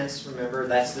makes sense. Remember,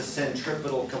 that's the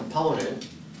centripetal component,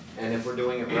 and if we're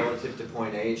doing it relative to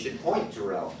point A, it should point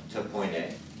to point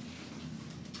A.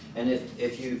 And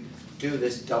if you do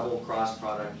this double cross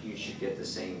product, you should get the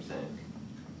same thing,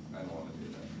 I don't want to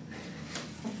do that.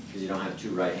 because you don't have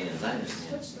two right hands, I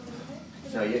understand. Switch them.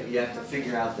 No, you have to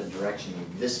figure out the direction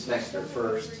of this vector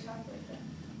first.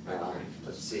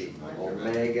 Let's see,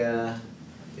 omega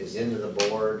is into the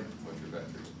board, What's your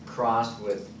vector? crossed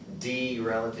with D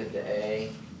relative to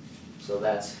A, so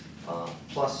that's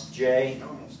plus J.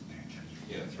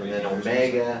 Yeah, And 3 then meters.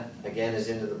 omega, again, is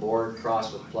into the board,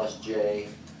 crossed with plus J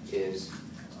is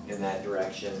in that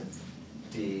direction,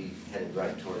 D headed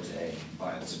right towards A.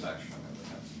 By inspection, it would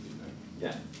have to be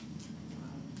there.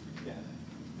 Yeah.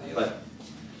 The But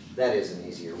that is an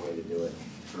easier way to do it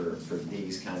for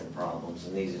these kind of problems,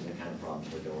 and these are the kind of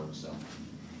problems we're doing, so.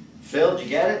 Phil, did you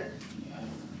get it?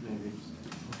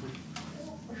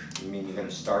 You mean you're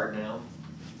gonna start now?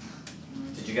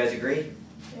 Did you guys agree?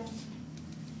 Yeah.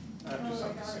 After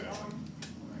some I got it discussion. wrong.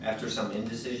 After some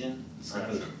indecision? On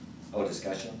who? Discussion. Oh,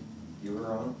 discussion? You were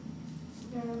wrong?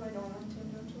 Yeah, I don't want to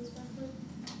go to his backward.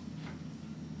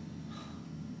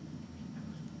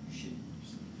 You should,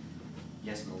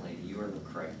 yes, milady, you are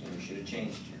correct, and you should have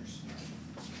changed yours.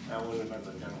 That would have been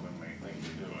the gentlemanly thing to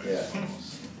do, I Yeah.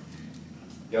 suppose.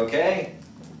 You okay?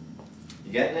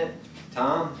 You getting it?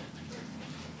 Tom?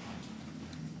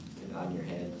 You're nodding your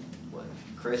head. What?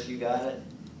 Chris, you got it?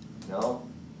 No?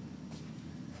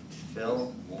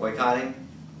 Phil? Boycotting?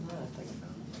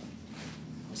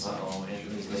 Uh-oh,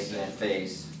 Anthony's making that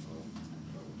face.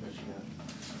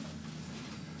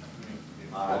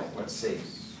 All right, let's see.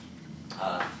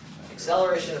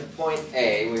 Acceleration of point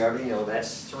A, we already know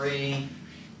that's 3I.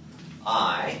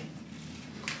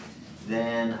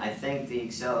 Then I think the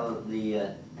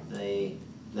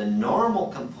normal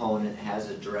component has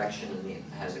a direction and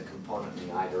has a component in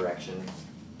the I direction.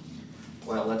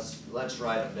 Well, let's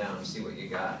write them down and see what you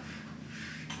got.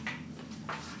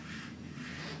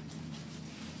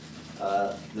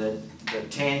 The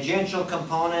tangential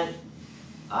component,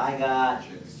 I got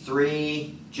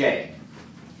 3J.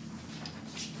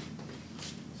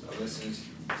 So this is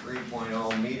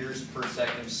 3.0 meters per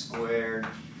second squared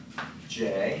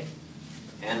J.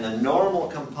 And the normal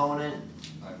component,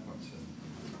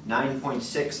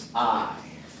 9.6I.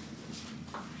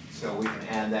 So we can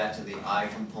add that to the I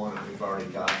component we've already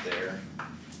got there.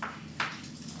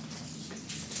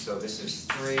 So this is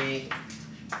 3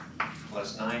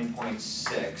 plus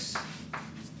 9.6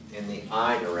 in the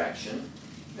I direction.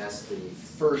 That's the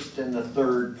first and the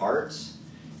third parts.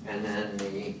 And then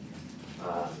the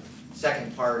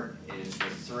second part is the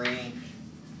 3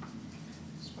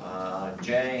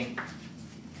 J,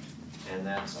 and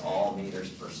that's all meters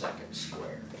per second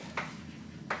squared.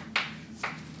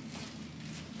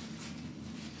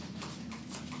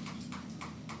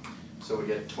 So we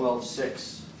get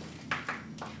 12.6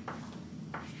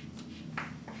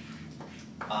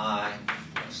 I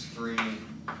plus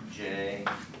 3J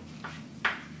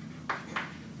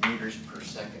meters per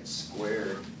second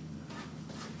squared.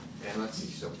 And let's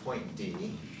see, so point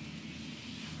D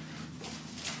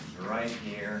is right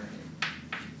here.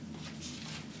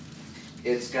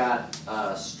 It's got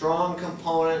a strong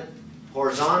component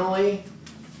horizontally,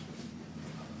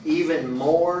 even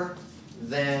more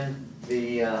than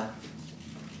the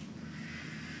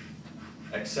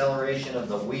acceleration of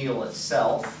the wheel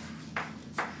itself.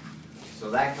 So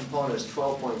that component is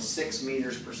 12.6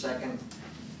 meters per second,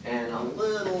 and a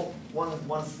little,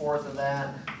 one-fourth of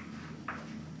that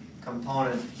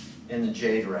component in the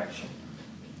J direction,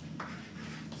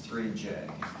 3J.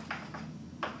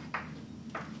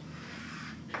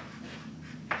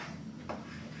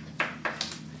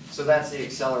 So that's the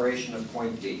acceleration of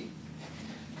point D.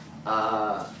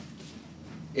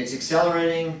 It's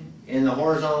accelerating in the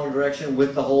horizontal direction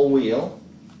with the whole wheel.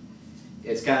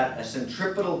 It's got a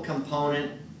centripetal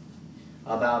component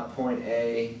about point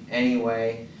A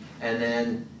anyway, and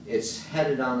then it's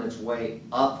headed on its way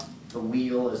up the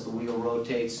wheel as the wheel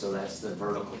rotates, so that's the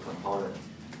vertical component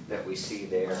that we see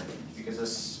there. Because a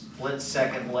split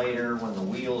second later, when the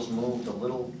wheels moved a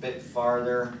little bit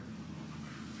farther,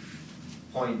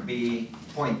 point D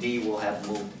will have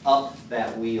moved up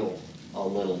that wheel a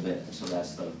little bit, so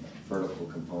that's the vertical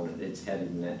component. It's headed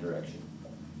in that direction.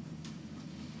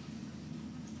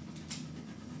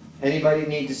 Anybody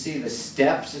need to see the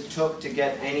steps it took to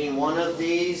get any one of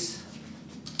these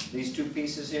two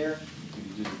pieces here?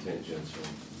 You do the tangential,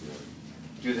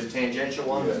 yeah. Do the tangential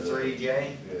one, the 3J? Yeah,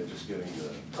 just getting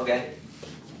the. Okay.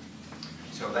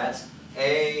 So that's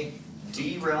A,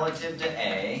 D relative to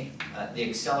A, the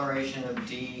acceleration of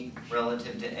D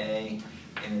relative to A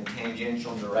in the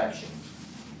tangential direction.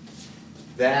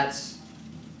 That's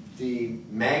the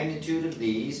magnitude of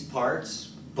these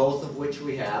parts, both of which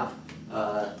we have.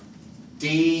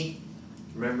 D,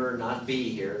 remember not B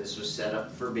here, this was set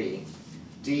up for B.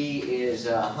 D is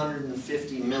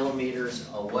 150 millimeters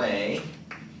away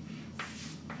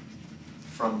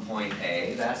from point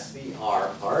A, that's the R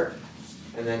part.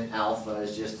 And then alpha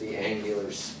is just the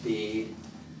angular speed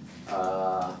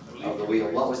of the wheel.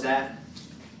 What was that?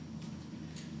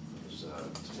 It was,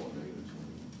 it's more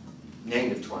 -20.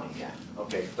 Negative 20, yeah.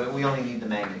 Okay, but we only need the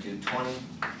magnitude, 20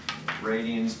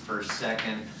 radians per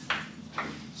second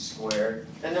squared.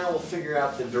 And now we'll figure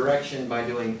out the direction by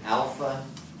doing alpha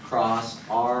cross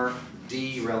R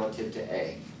D relative to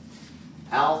A.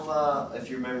 Alpha, if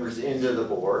you remember, is into the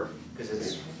board, because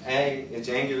it's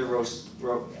angular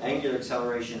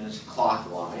acceleration is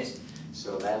clockwise.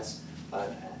 So that's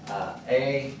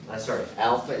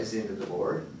alpha is into the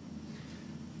board.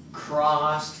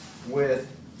 Crossed with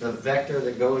the vector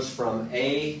that goes from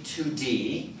A to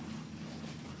D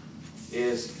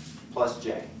is plus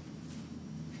J.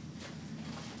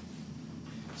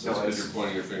 So because you're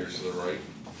pointing your fingers to the right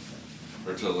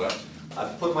or to the left? I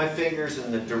put my fingers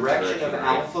in the direction of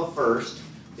alpha first.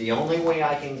 The only way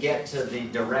I can get to the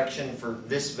direction for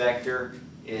this vector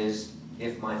is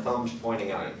if my thumb's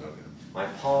pointing out. Right, okay. My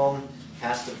palm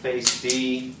has to face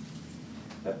D.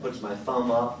 That puts my thumb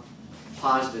up,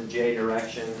 positive J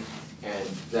direction, and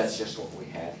that's just what we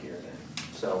had here then.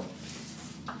 So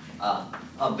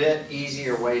a bit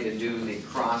easier way to do the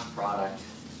cross product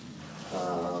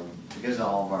because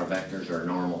all of our vectors are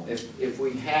normal. If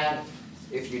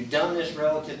you'd done this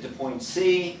relative to point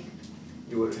C,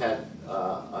 you would have had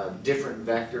a different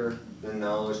vector than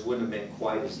those. Wouldn't have been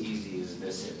quite as easy as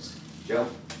this is. Joe?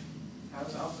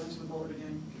 How's alpha into the board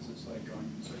again? Because it's like going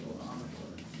circle on the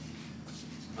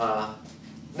board.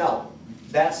 No,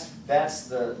 that's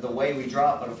the way we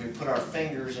draw it, but if we put our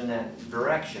fingers in that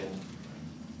direction,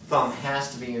 thumb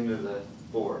has to be into the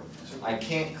board. I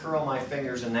can't curl my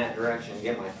fingers in that direction and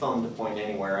get my thumb to point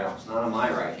anywhere else, not on my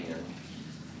right hand.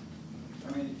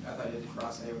 I mean, I thought you had to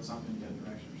cross A with something to get a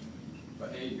direction or something.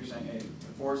 But A, you're saying A,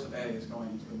 the force of A is going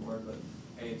into the board, but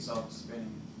A itself is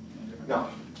spinning in a different No,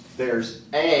 direction. there's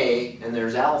A and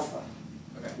there's alpha.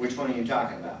 Okay. Which one are you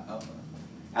talking about? Alpha.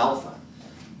 Alpha.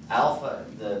 Alpha,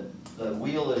 the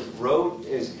wheel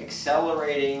is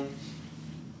accelerating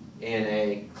in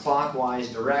a clockwise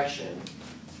direction,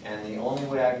 and the only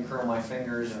way I can curl my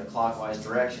fingers in a clockwise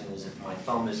direction is if my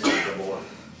thumb is into the board.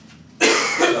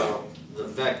 So the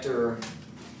vector,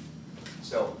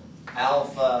 so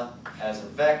alpha as a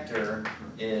vector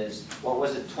is, what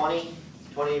was it, 20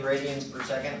 radians per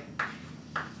second?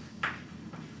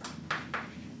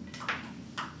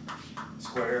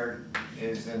 Squared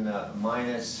is in the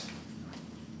minus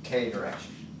k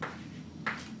direction.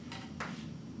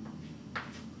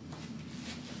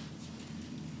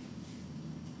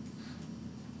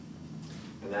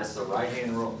 And that's the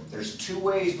right-hand rule. There's two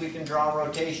ways we can draw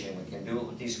rotation. We can do it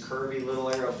with these curvy little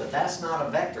arrows, but that's not a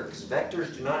vector, because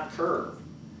vectors do not curve.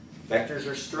 Vectors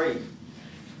are straight.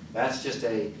 That's just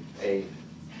a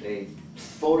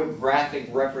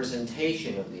photographic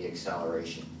representation of the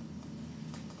acceleration.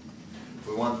 If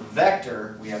we want the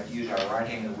vector, we have to use our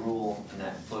right-handed rule, and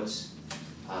that puts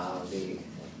the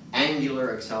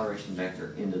angular acceleration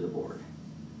vector into the board.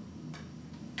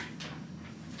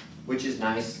 Which is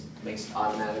nice, makes it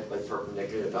automatically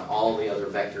perpendicular to all the other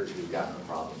vectors we've got in the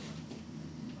problem.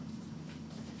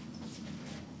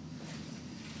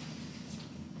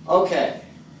 Okay.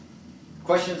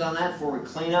 Questions on that before we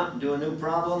clean up and do a new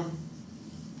problem?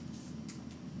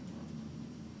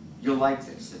 You'll like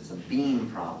this. It's a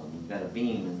beam problem. We've got a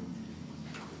beam.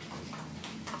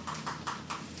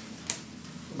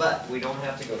 But we don't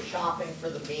have to go shopping for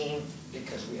the beam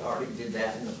because we already did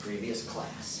that in the previous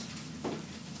class.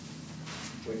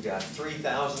 We've got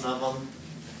 3,000 of them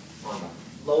on the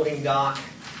loading dock.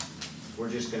 We're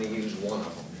just going to use one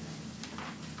of them.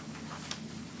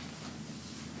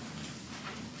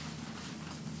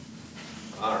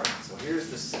 All right, so here's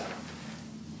the setup.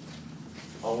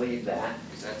 I'll leave that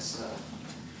because that's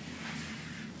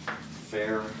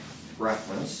fair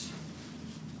reference.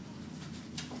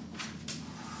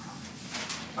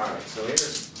 All right, so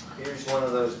here's one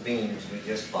of those beams we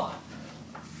just bought.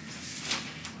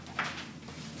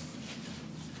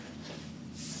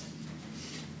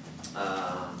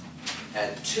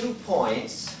 At 2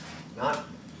 points, not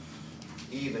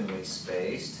evenly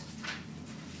spaced,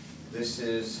 this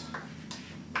is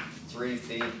 3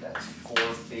 feet, that's 4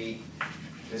 feet,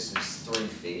 this is 3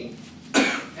 feet.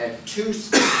 At 2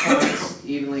 points,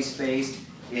 evenly spaced,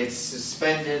 it's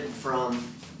suspended from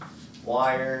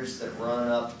wires that run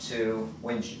up to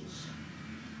winches.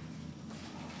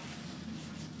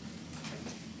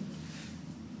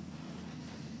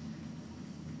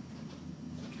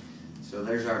 So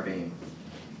there's our beam.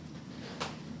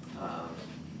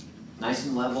 Nice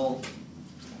and level.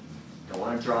 Don't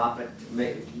want to drop it.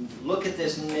 Look at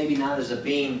this maybe not as a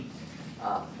beam,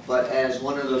 but as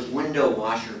one of those window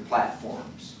washer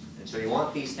platforms. And so you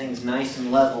want these things nice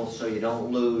and level so you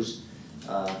don't lose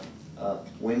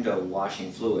window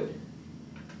washing fluid.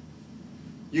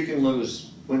 You can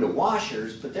lose window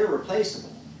washers, but they're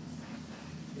replaceable.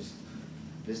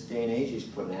 This day and age, you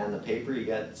just put an ad in the paper, you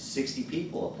got 60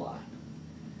 people apply.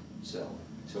 So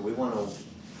we want to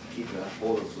keep a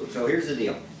hold of fluid. So here's the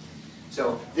deal.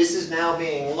 So this is now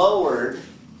being lowered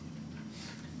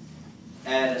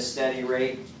at a steady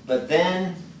rate, but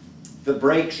then the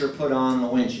brakes are put on the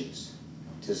winches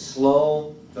to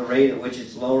slow the rate at which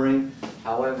it's lowering.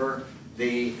 However,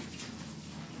 the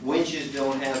winches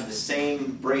don't have the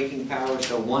same braking power,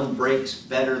 so one brakes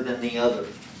better than the other.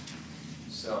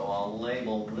 So I'll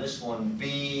label this one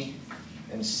B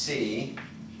and C.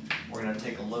 We're going to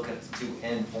take a look at the 2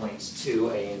 endpoints, 2,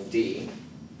 A and D.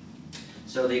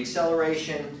 So the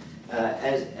acceleration,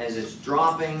 as it's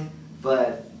dropping,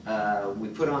 but we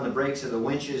put on the brakes of the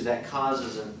winches, that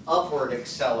causes an upward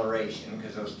acceleration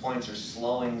because those points are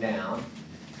slowing down.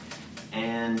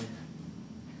 And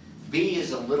B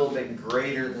is a little bit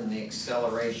greater than the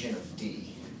acceleration of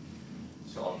D.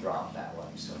 So I'll drop that way.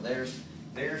 So there's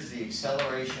the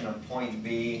acceleration of point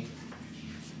B.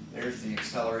 There's the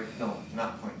acceleration, no,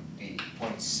 not point B,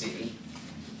 point C.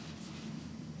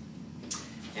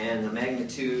 And the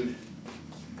magnitude,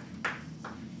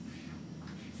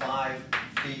 5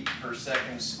 feet per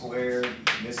second squared.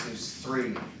 This is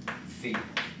 3 feet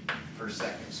per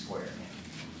second squared.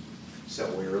 So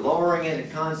we were lowering it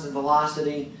at constant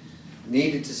velocity.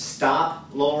 Needed to stop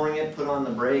lowering it, put on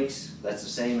the brakes. That's the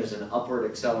same as an upward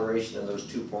acceleration of those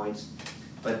 2 points.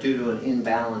 But due to an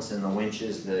imbalance in the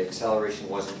winches, the acceleration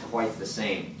wasn't quite the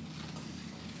same.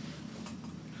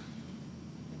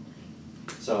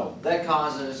 So that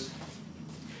causes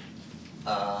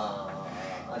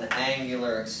an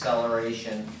angular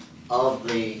acceleration of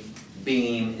the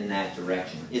beam in that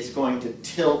direction. It's going to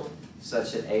tilt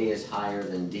such that A is higher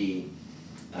than D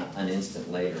an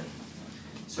instant later.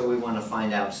 So we want to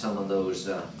find out some of those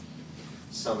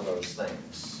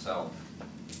things. So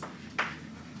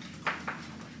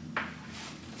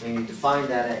we need to find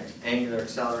that angular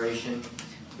acceleration,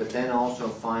 but then also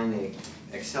find the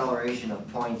acceleration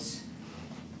of points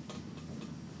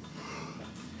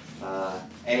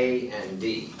A and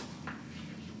D.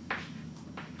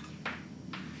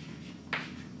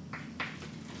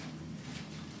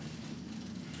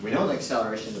 We know the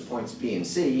acceleration of points B and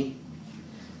C.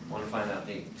 I want to find out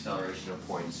the acceleration of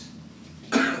points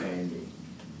A and D.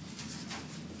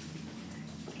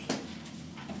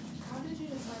 How did you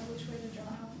decide which way to draw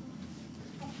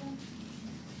alpha?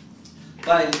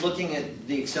 By looking at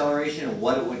the acceleration and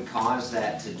what it would cause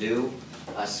that to do,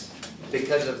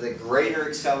 because of the greater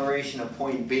acceleration of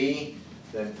point B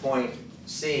than point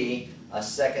C, a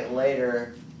second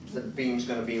later the beam's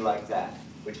going to be like that,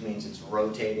 which means it's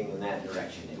rotating in that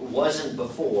direction. It wasn't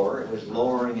before, it was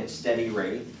lowering at steady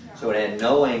rate, so it had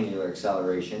no angular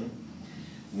acceleration.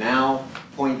 Now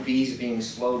point B is being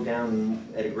slowed down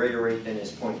at a greater rate than is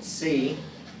point C,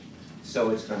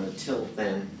 so it's going to tilt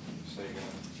then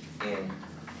in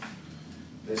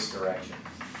this direction.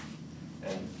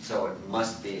 And so it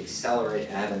must be accelerated,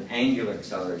 have an angular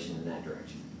acceleration in that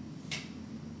direction. 2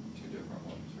 different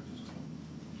ones or just one?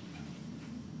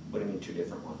 What do you mean 2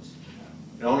 different ones?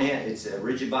 It only has, it's a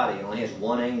rigid body, it only has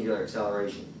 1 angular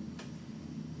acceleration.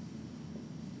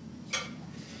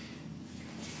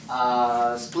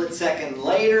 a split second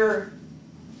later,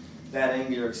 that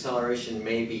angular acceleration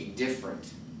may be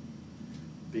different,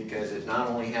 because it not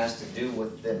only has to do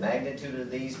with the magnitude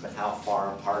of these, but how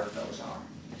far apart those are.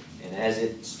 And as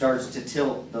it starts to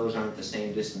tilt, those aren't the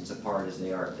same distance apart as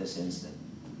they are at this instant.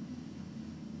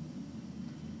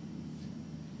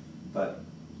 But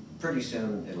pretty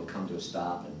soon it'll come to a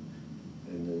stop,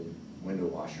 and the window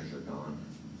washers are gone.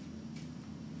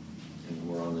 And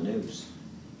we're on the news.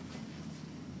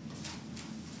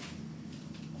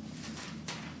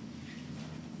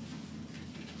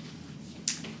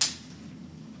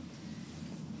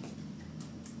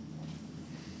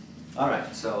 All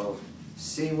right, so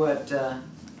see what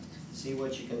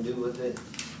you can do with it.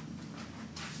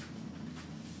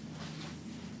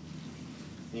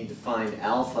 Need to find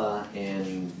alpha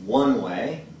in one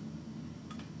way.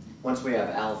 Once we have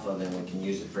alpha, then we can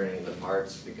use it for any of the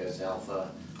parts, because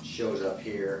alpha shows up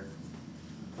here.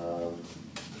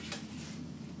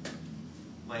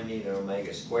 Might need an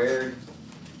omega squared.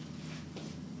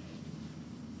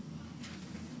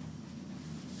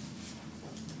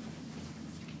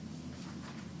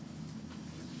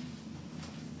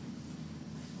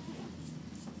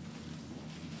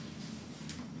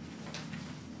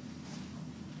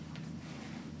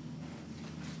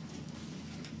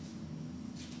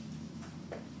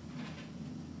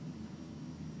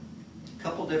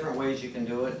 Couple different ways you can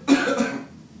do it.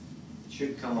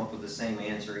 Should come up with the same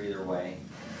answer either way,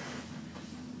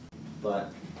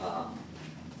 but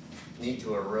need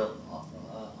to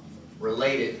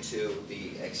relate it to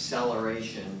the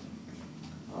acceleration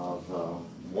of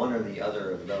one or the other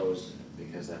of those,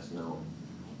 because that's known.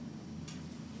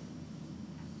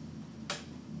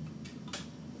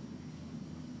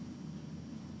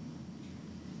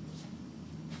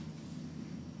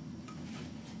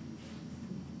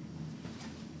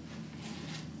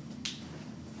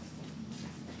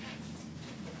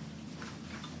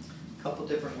 Couple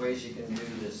different ways you can do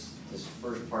this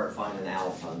first part, find an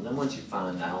alpha, and then once you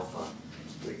find alpha,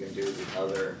 we can do the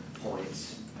other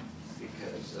points,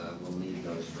 because we'll need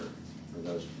those for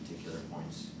those particular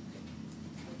points.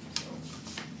 So,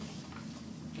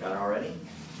 got it already?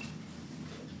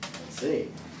 Let's see.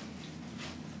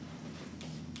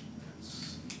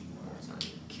 Where's my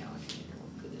calculator?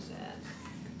 What good is that?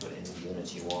 Put in the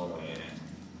units you want on it.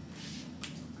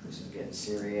 This is getting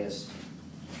serious.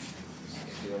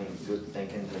 Do any good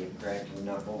thinking till you crack your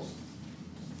knuckles.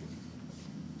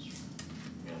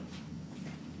 Yeah.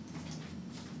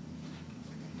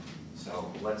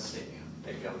 So let's see.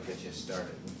 Maybe I'll get you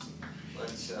started.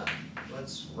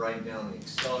 Let's write down the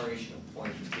acceleration of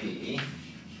point B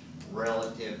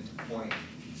relative to point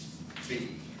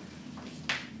B.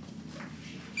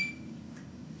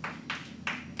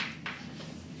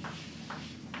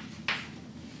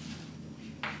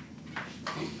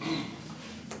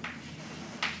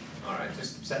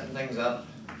 Setting things up,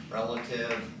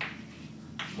 relative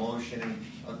motion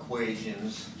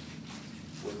equations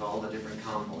with all the different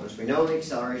components. We know the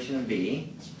acceleration of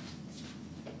B.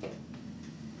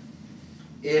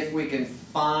 If we can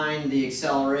find the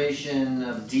acceleration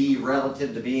of D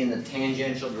relative to B in the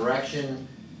tangential direction,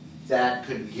 that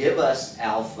could give us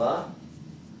alpha,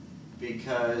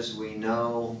 because we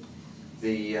know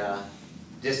the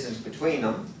distance between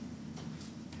them.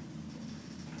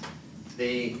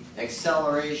 The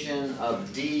acceleration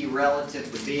of D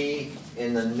relative to B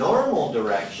in the normal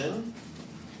direction,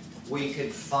 we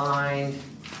could find,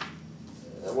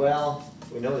 well,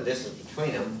 we know the distance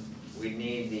between them. We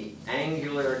need the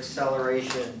angular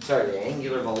acceleration, the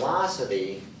angular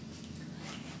velocity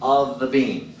of the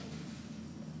beam,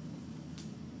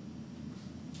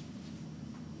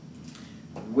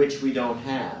 which we don't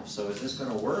have. So is this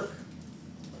going to work?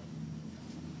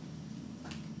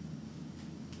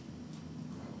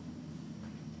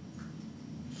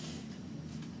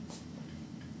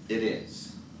 It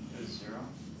is. It is 0,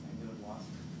 angular velocity.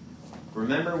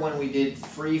 Remember when we did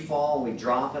free fall, we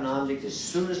drop an object, as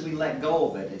soon as we let go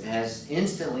of it, it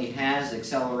instantly has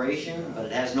acceleration, but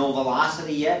it has no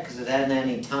velocity yet because it hasn't had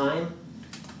any time.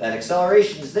 That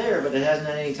acceleration is there, but it hasn't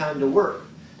had any time to work.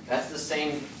 That's the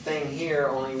same thing here,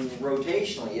 only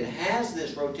rotationally. It has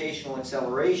this rotational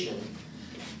acceleration,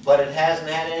 but it hasn't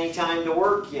had any time to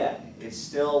work yet. It's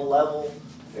still level.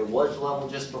 It was level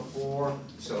just before,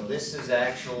 so this is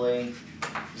actually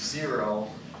 0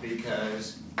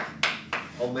 because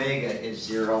omega is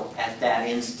 0 at that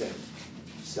instant.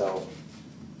 So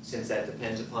since that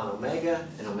depends upon omega,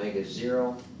 and omega is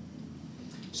 0,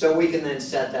 so we can then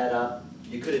set that up.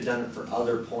 You could have done it for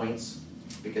other points,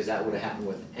 because that would have happened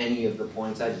with any of the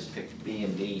points. I just picked B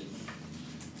and D,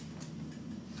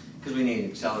 because we need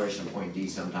an acceleration of point D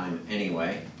sometime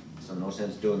anyway. So no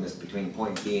sense doing this between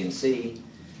point B and C.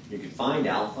 You could find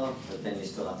alpha, but then you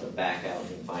still have to back out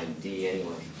and find D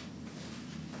anyway.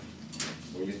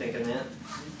 Were you thinking that?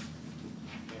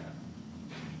 Yeah.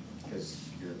 Because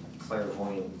your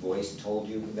clairvoyant voice told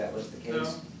you that was the case? No,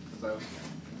 'cause I was,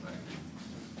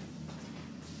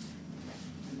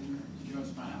 Did you want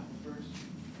to find alpha first?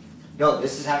 No,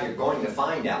 this is how you're going to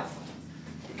find alpha.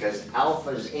 Because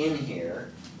alpha's in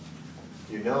here,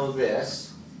 you know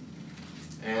this,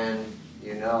 and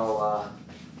you know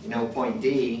point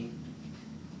D.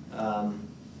 Oh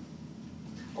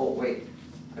wait,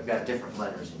 I've got different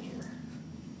letters in here.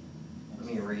 Let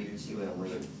me read and see what I'm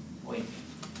reading. Point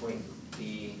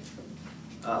D.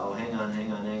 Uh-oh, hang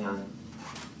on.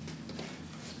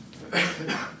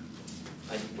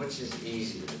 Which is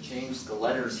easier, to change the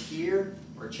letters here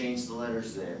or change the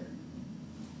letters there?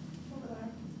 Over there.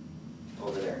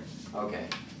 Over there, okay.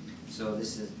 So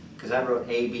this is, because I wrote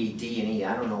A, B, D, and E.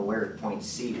 I don't know where point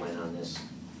C went on this,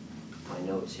 my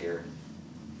notes here.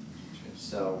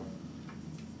 So,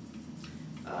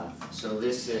 so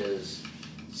this is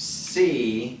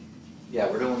C. Yeah,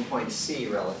 we're doing point C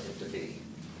relative to B.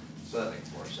 So that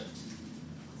makes more sense.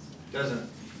 Doesn't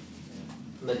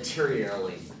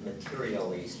materially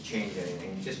change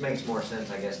anything. It just makes more sense,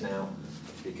 I guess, now,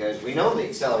 because we know the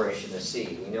acceleration is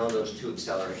C. We know those two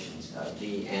accelerations,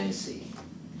 B and C.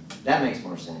 That makes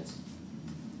more sense.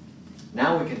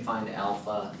 Now we can find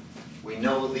alpha. We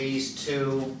know these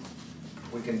two.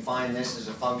 We can find this as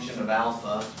a function of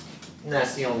alpha. And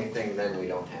that's the only thing then we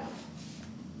don't have.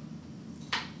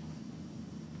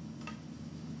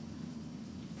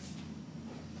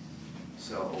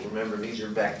 So remember, these are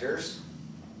vectors.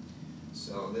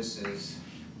 So this is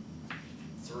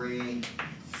 3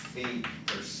 feet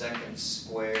per second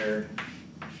squared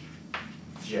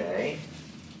J.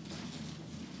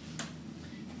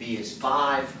 B is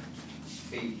 5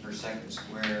 feet per second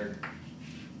squared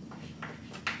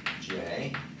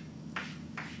J.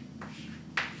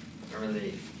 Remember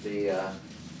the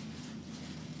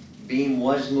beam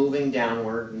was moving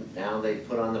downward. Now they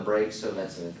put on the brakes, so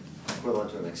that's equivalent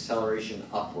to an acceleration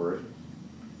upward.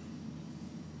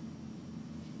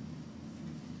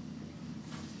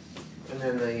 And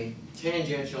then the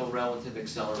tangential relative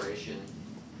acceleration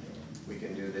we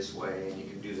can do this way, and you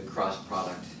can do the cross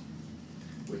product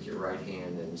with your right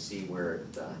hand and see where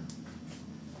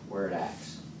it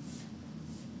acts.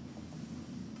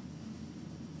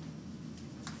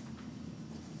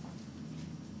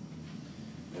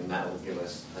 And that will give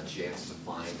us a chance to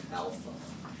find alpha.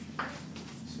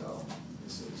 So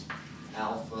this is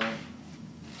alpha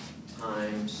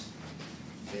times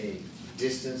the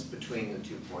distance between the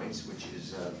 2 points, which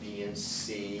is B and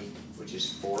C, which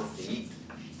is 4 feet.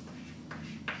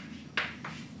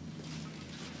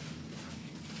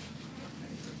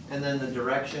 And then the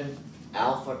direction,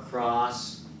 alpha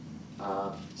cross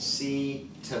C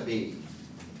to B,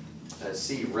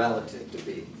 C relative to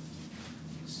B.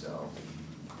 So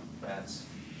that's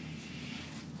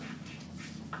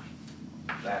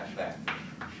that vector.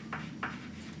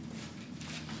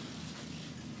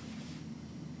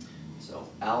 So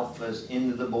alpha's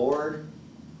into the board.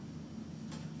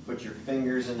 Put your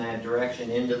fingers in that direction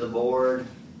into the board.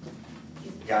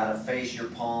 You've got to face your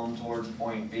palm towards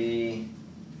point B,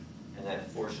 and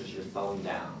that forces your thumb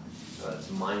down. So that's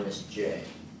minus J.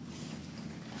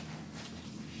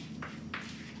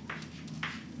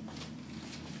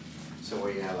 So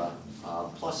we have a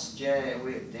plus J.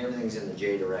 Everything's in the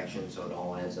J direction, so it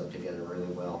all adds up together really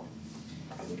well.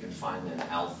 And we can find then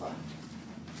alpha.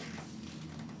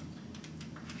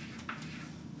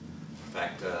 In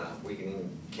fact, we can even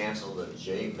cancel the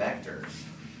J vectors.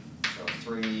 So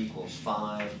 3 equals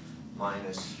 5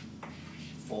 minus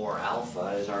 4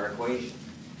 alpha is our equation,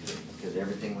 because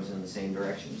everything was in the same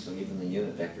direction, so even the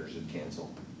unit vectors would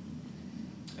cancel,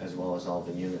 as well as all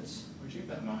the units. where'd you get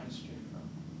that minus J from?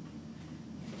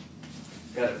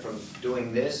 Got it from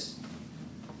doing this.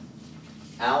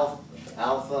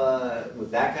 Alpha,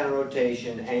 with that kind of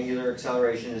rotation, angular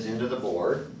acceleration is into the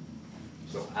board.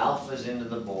 So alpha is into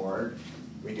the board.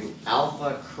 We do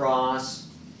alpha cross,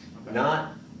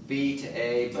 not B to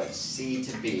A, but C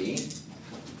to B.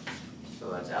 So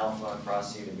that's alpha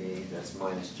cross C to B, that's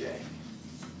minus J.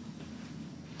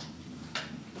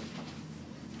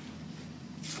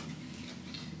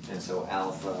 And so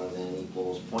alpha then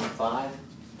equals 0.5.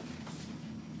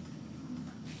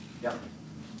 Yep.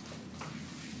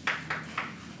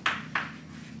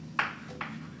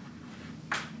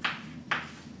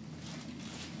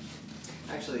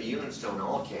 Actually, the units don't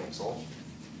all cancel,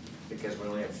 because we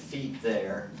only have feet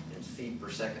there and feet per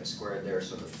second squared there.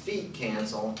 So the feet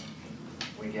cancel.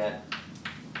 We get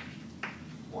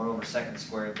 1/8 over second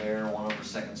squared there, 1 over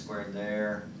second squared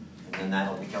there, and then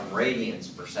that'll become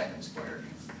radians per second squared.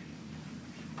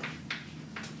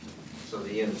 So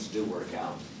the units do work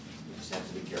out. You just have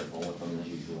to be careful with them as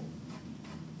usual.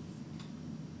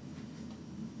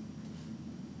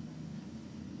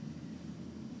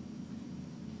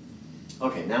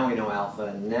 Okay, now we know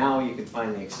alpha. Now you can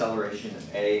find the acceleration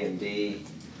of A and B.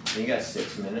 And you got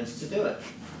 6 minutes to do it.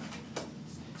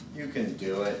 You can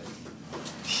do it.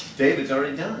 David's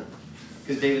already done it.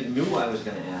 Because David knew I was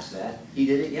going to ask that. He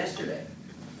did it yesterday.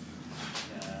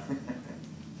 Yeah.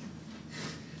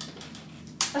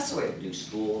 That's the way to do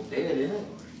school, David, isn't it?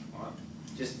 What?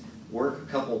 Just work a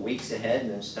couple weeks ahead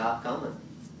and then stop coming.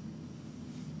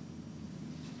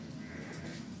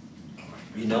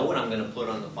 You know what I'm going to put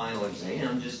on the final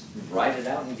exam, just write it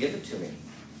out and give it to me.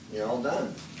 You're all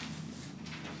done.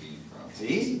 It's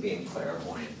easy being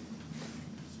clairvoyant.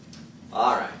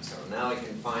 All right, so now we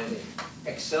can find the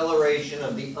acceleration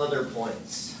of the other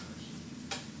points.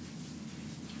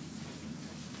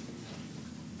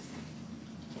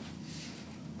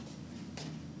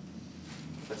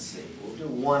 Let's see, we'll do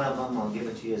one of them. I'll give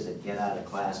it to you as a get out of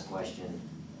class question.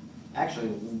 Actually,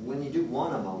 when you do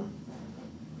one of them,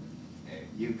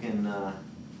 you can,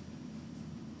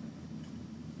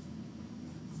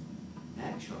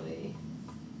 actually,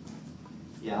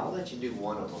 yeah, I'll let you do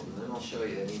one of them, and then I'll show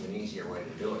you an even easier way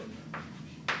to do it.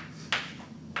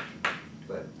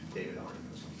 But David already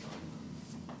knows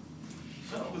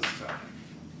what I'm That talking was tough.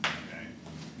 Okay.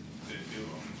 Did do them,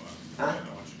 but I don't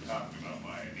know what you're talking about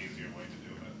by an easier way to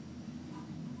do it.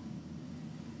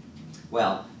 So,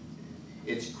 well,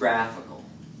 it's graphical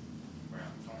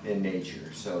Graphical. in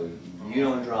nature, so you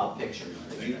don't draw pictures.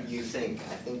 You think,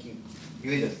 I think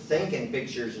you either think in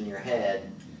pictures in your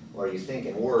head, or you think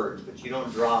in words, but you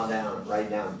don't write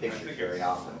down pictures very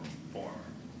often. Former.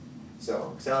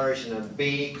 So acceleration of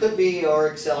B could be, or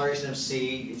acceleration of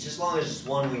C, just as long as it's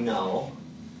one we know.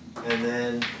 And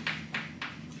then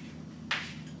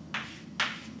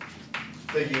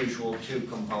the usual 2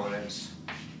 components.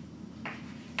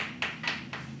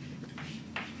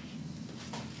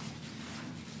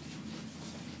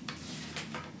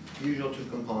 Usual 2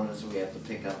 components we have to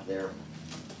pick up there.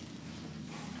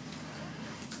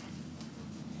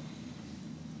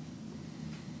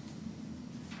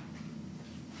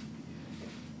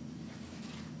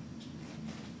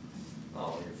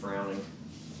 Oh, you're frowning.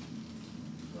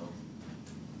 No.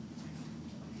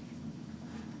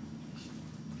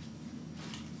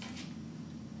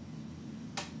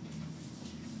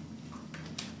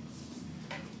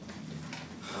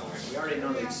 All right, we already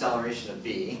know the acceleration of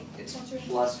B. It's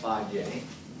plus 5j.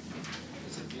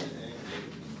 Is it B and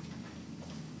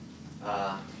A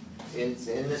or It's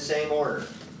in the same order.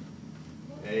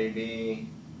 A, B,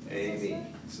 A, B.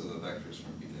 So the vectors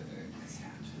from B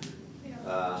to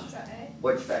Uh, Is that A?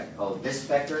 Which vector? Oh, this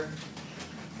vector? A?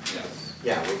 Yes.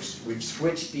 Yeah, we've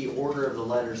switched the order of the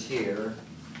letters here,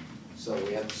 so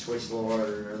we have to switch the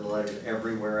order of the letters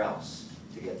everywhere else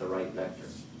to get the right vector.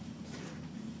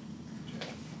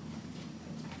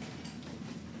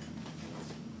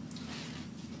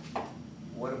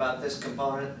 What about this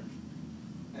component?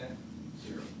 Eh,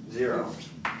 0. 0.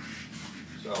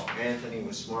 So Anthony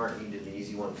was smart, he did the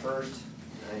easy one first.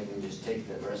 Now you can just take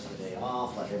the rest of the day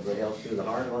off, let everybody else do the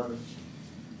hard one.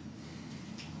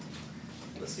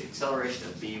 Let's see, acceleration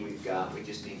of B we've got, we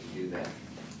just need to do that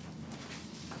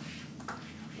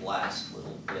last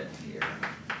little bit here.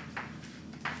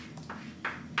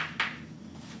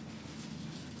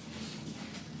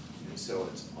 And so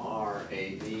it's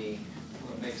RAB.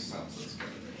 Well, it makes sense, let's go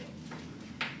to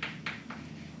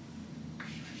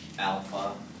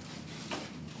Alpha.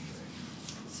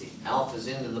 Let's see, alpha's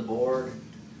into the board.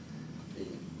 The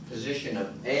position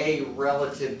of A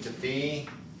relative to B,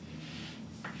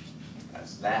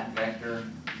 that's that vector.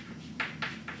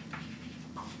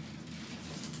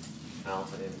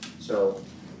 Alpha in, so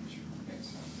Makes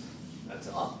sense. that's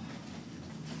up.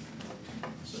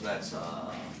 So that's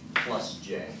plus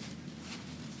J.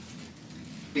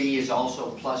 B is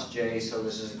also plus J, so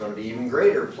this is going to be even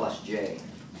greater plus J.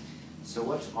 So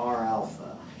what's R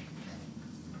alpha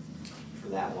for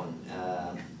that one?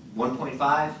 1.5?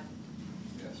 Yeah,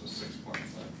 so 6.5.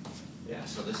 Yeah,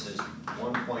 so this is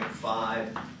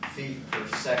 1.5 feet per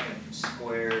second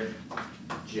squared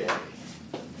J.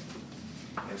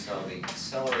 And so the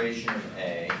acceleration of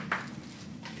A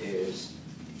is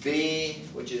B,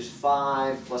 which is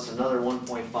 5, plus another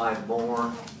 1.5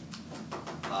 more,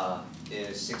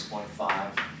 is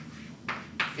 6.5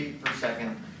 feet per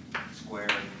second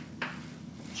squared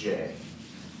J.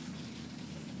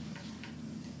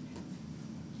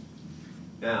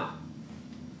 Now,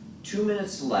 2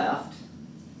 minutes left.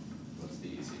 What's the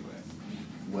easy way?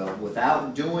 Well,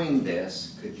 without doing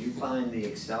this, could you find the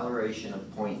acceleration of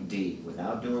point D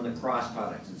without doing the cross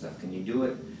products and stuff? Can you do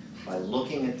it by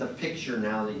looking at the picture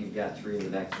now that you've got 3 of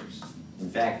the vectors? In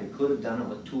fact, we could have done it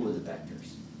with 2 of the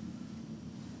vectors.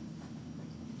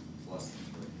 It's less than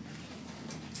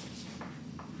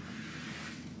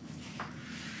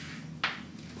 3.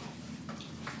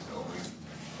 So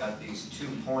we've got these 2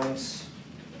 points.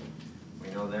 We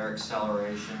know their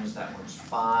accelerations. That one's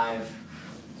 5.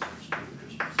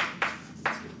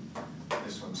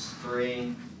 This one's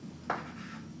 3.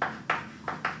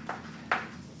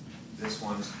 This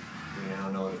one's, we now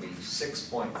know to be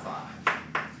 6.5.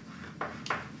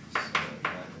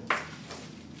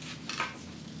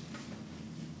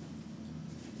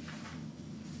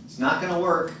 It's not going to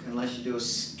work unless you do a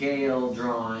scale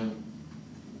drawing,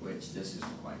 which this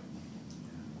isn't quite.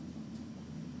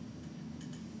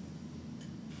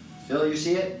 Phil, you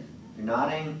see it? You're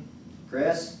nodding.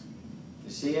 Chris,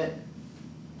 you see it?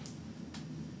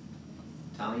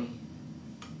 Tommy?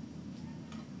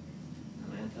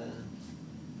 Samantha?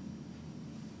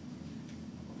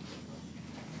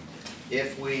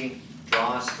 If we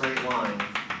draw a straight line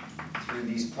through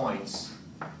these points,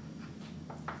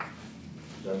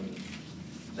 then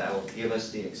that will give us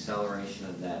the acceleration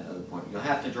of that other point. You'll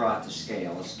have to draw it to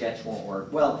scale. A sketch won't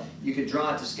work. Well, you could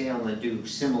draw it to scale and then do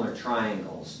similar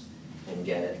triangles and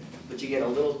get it. But you get a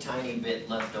little tiny bit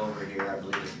left over here. I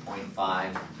believe it's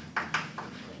 0.5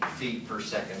 feet per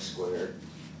second squared.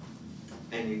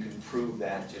 And you can prove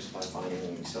that just by finding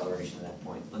the acceleration of that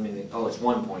point. Let me think. Oh, it's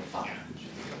 1.5.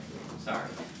 Sorry,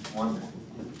 1.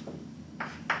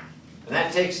 And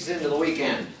that takes us into the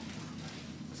weekend.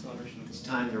 It's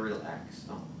time to relax.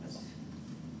 Oh, that's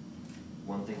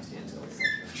one thing stands out.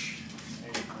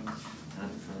 Not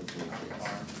in front of the kids.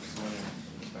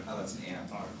 Oh, that's an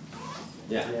amp.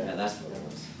 Yeah, that's what it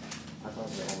was.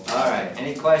 All right,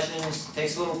 any questions?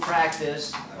 Takes a little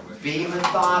practice. Be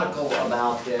methodical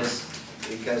about this,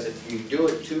 because if you do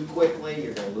it too quickly,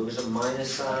 you're going to lose a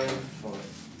minus sign.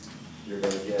 You're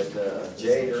going to get a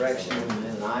J direction and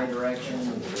then an I direction,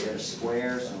 and you get a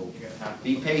square, so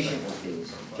be patient with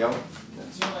these. Joe?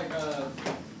 So like, well,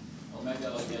 maybe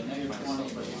like a negative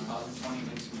 20, but you positive 20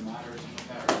 makes it matter or something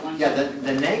like that. Or Yeah,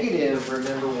 the negative,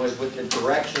 remember, was with the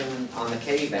direction on the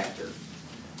K vector.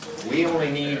 We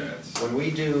only need, when we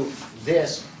do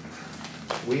this,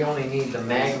 we only need the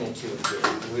magnitude here.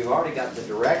 We've already got the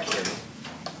direction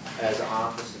as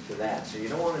opposite to that. So you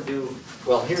don't want to do,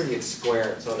 well, here you'd square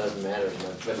it so it doesn't matter as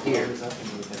much, but here,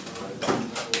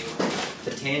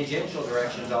 the tangential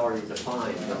direction is already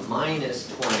defined. The minus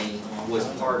 20 was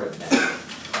part of that.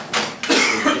 So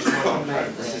you just want to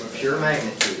this is pure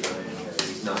magnitude in here,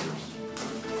 these numbers.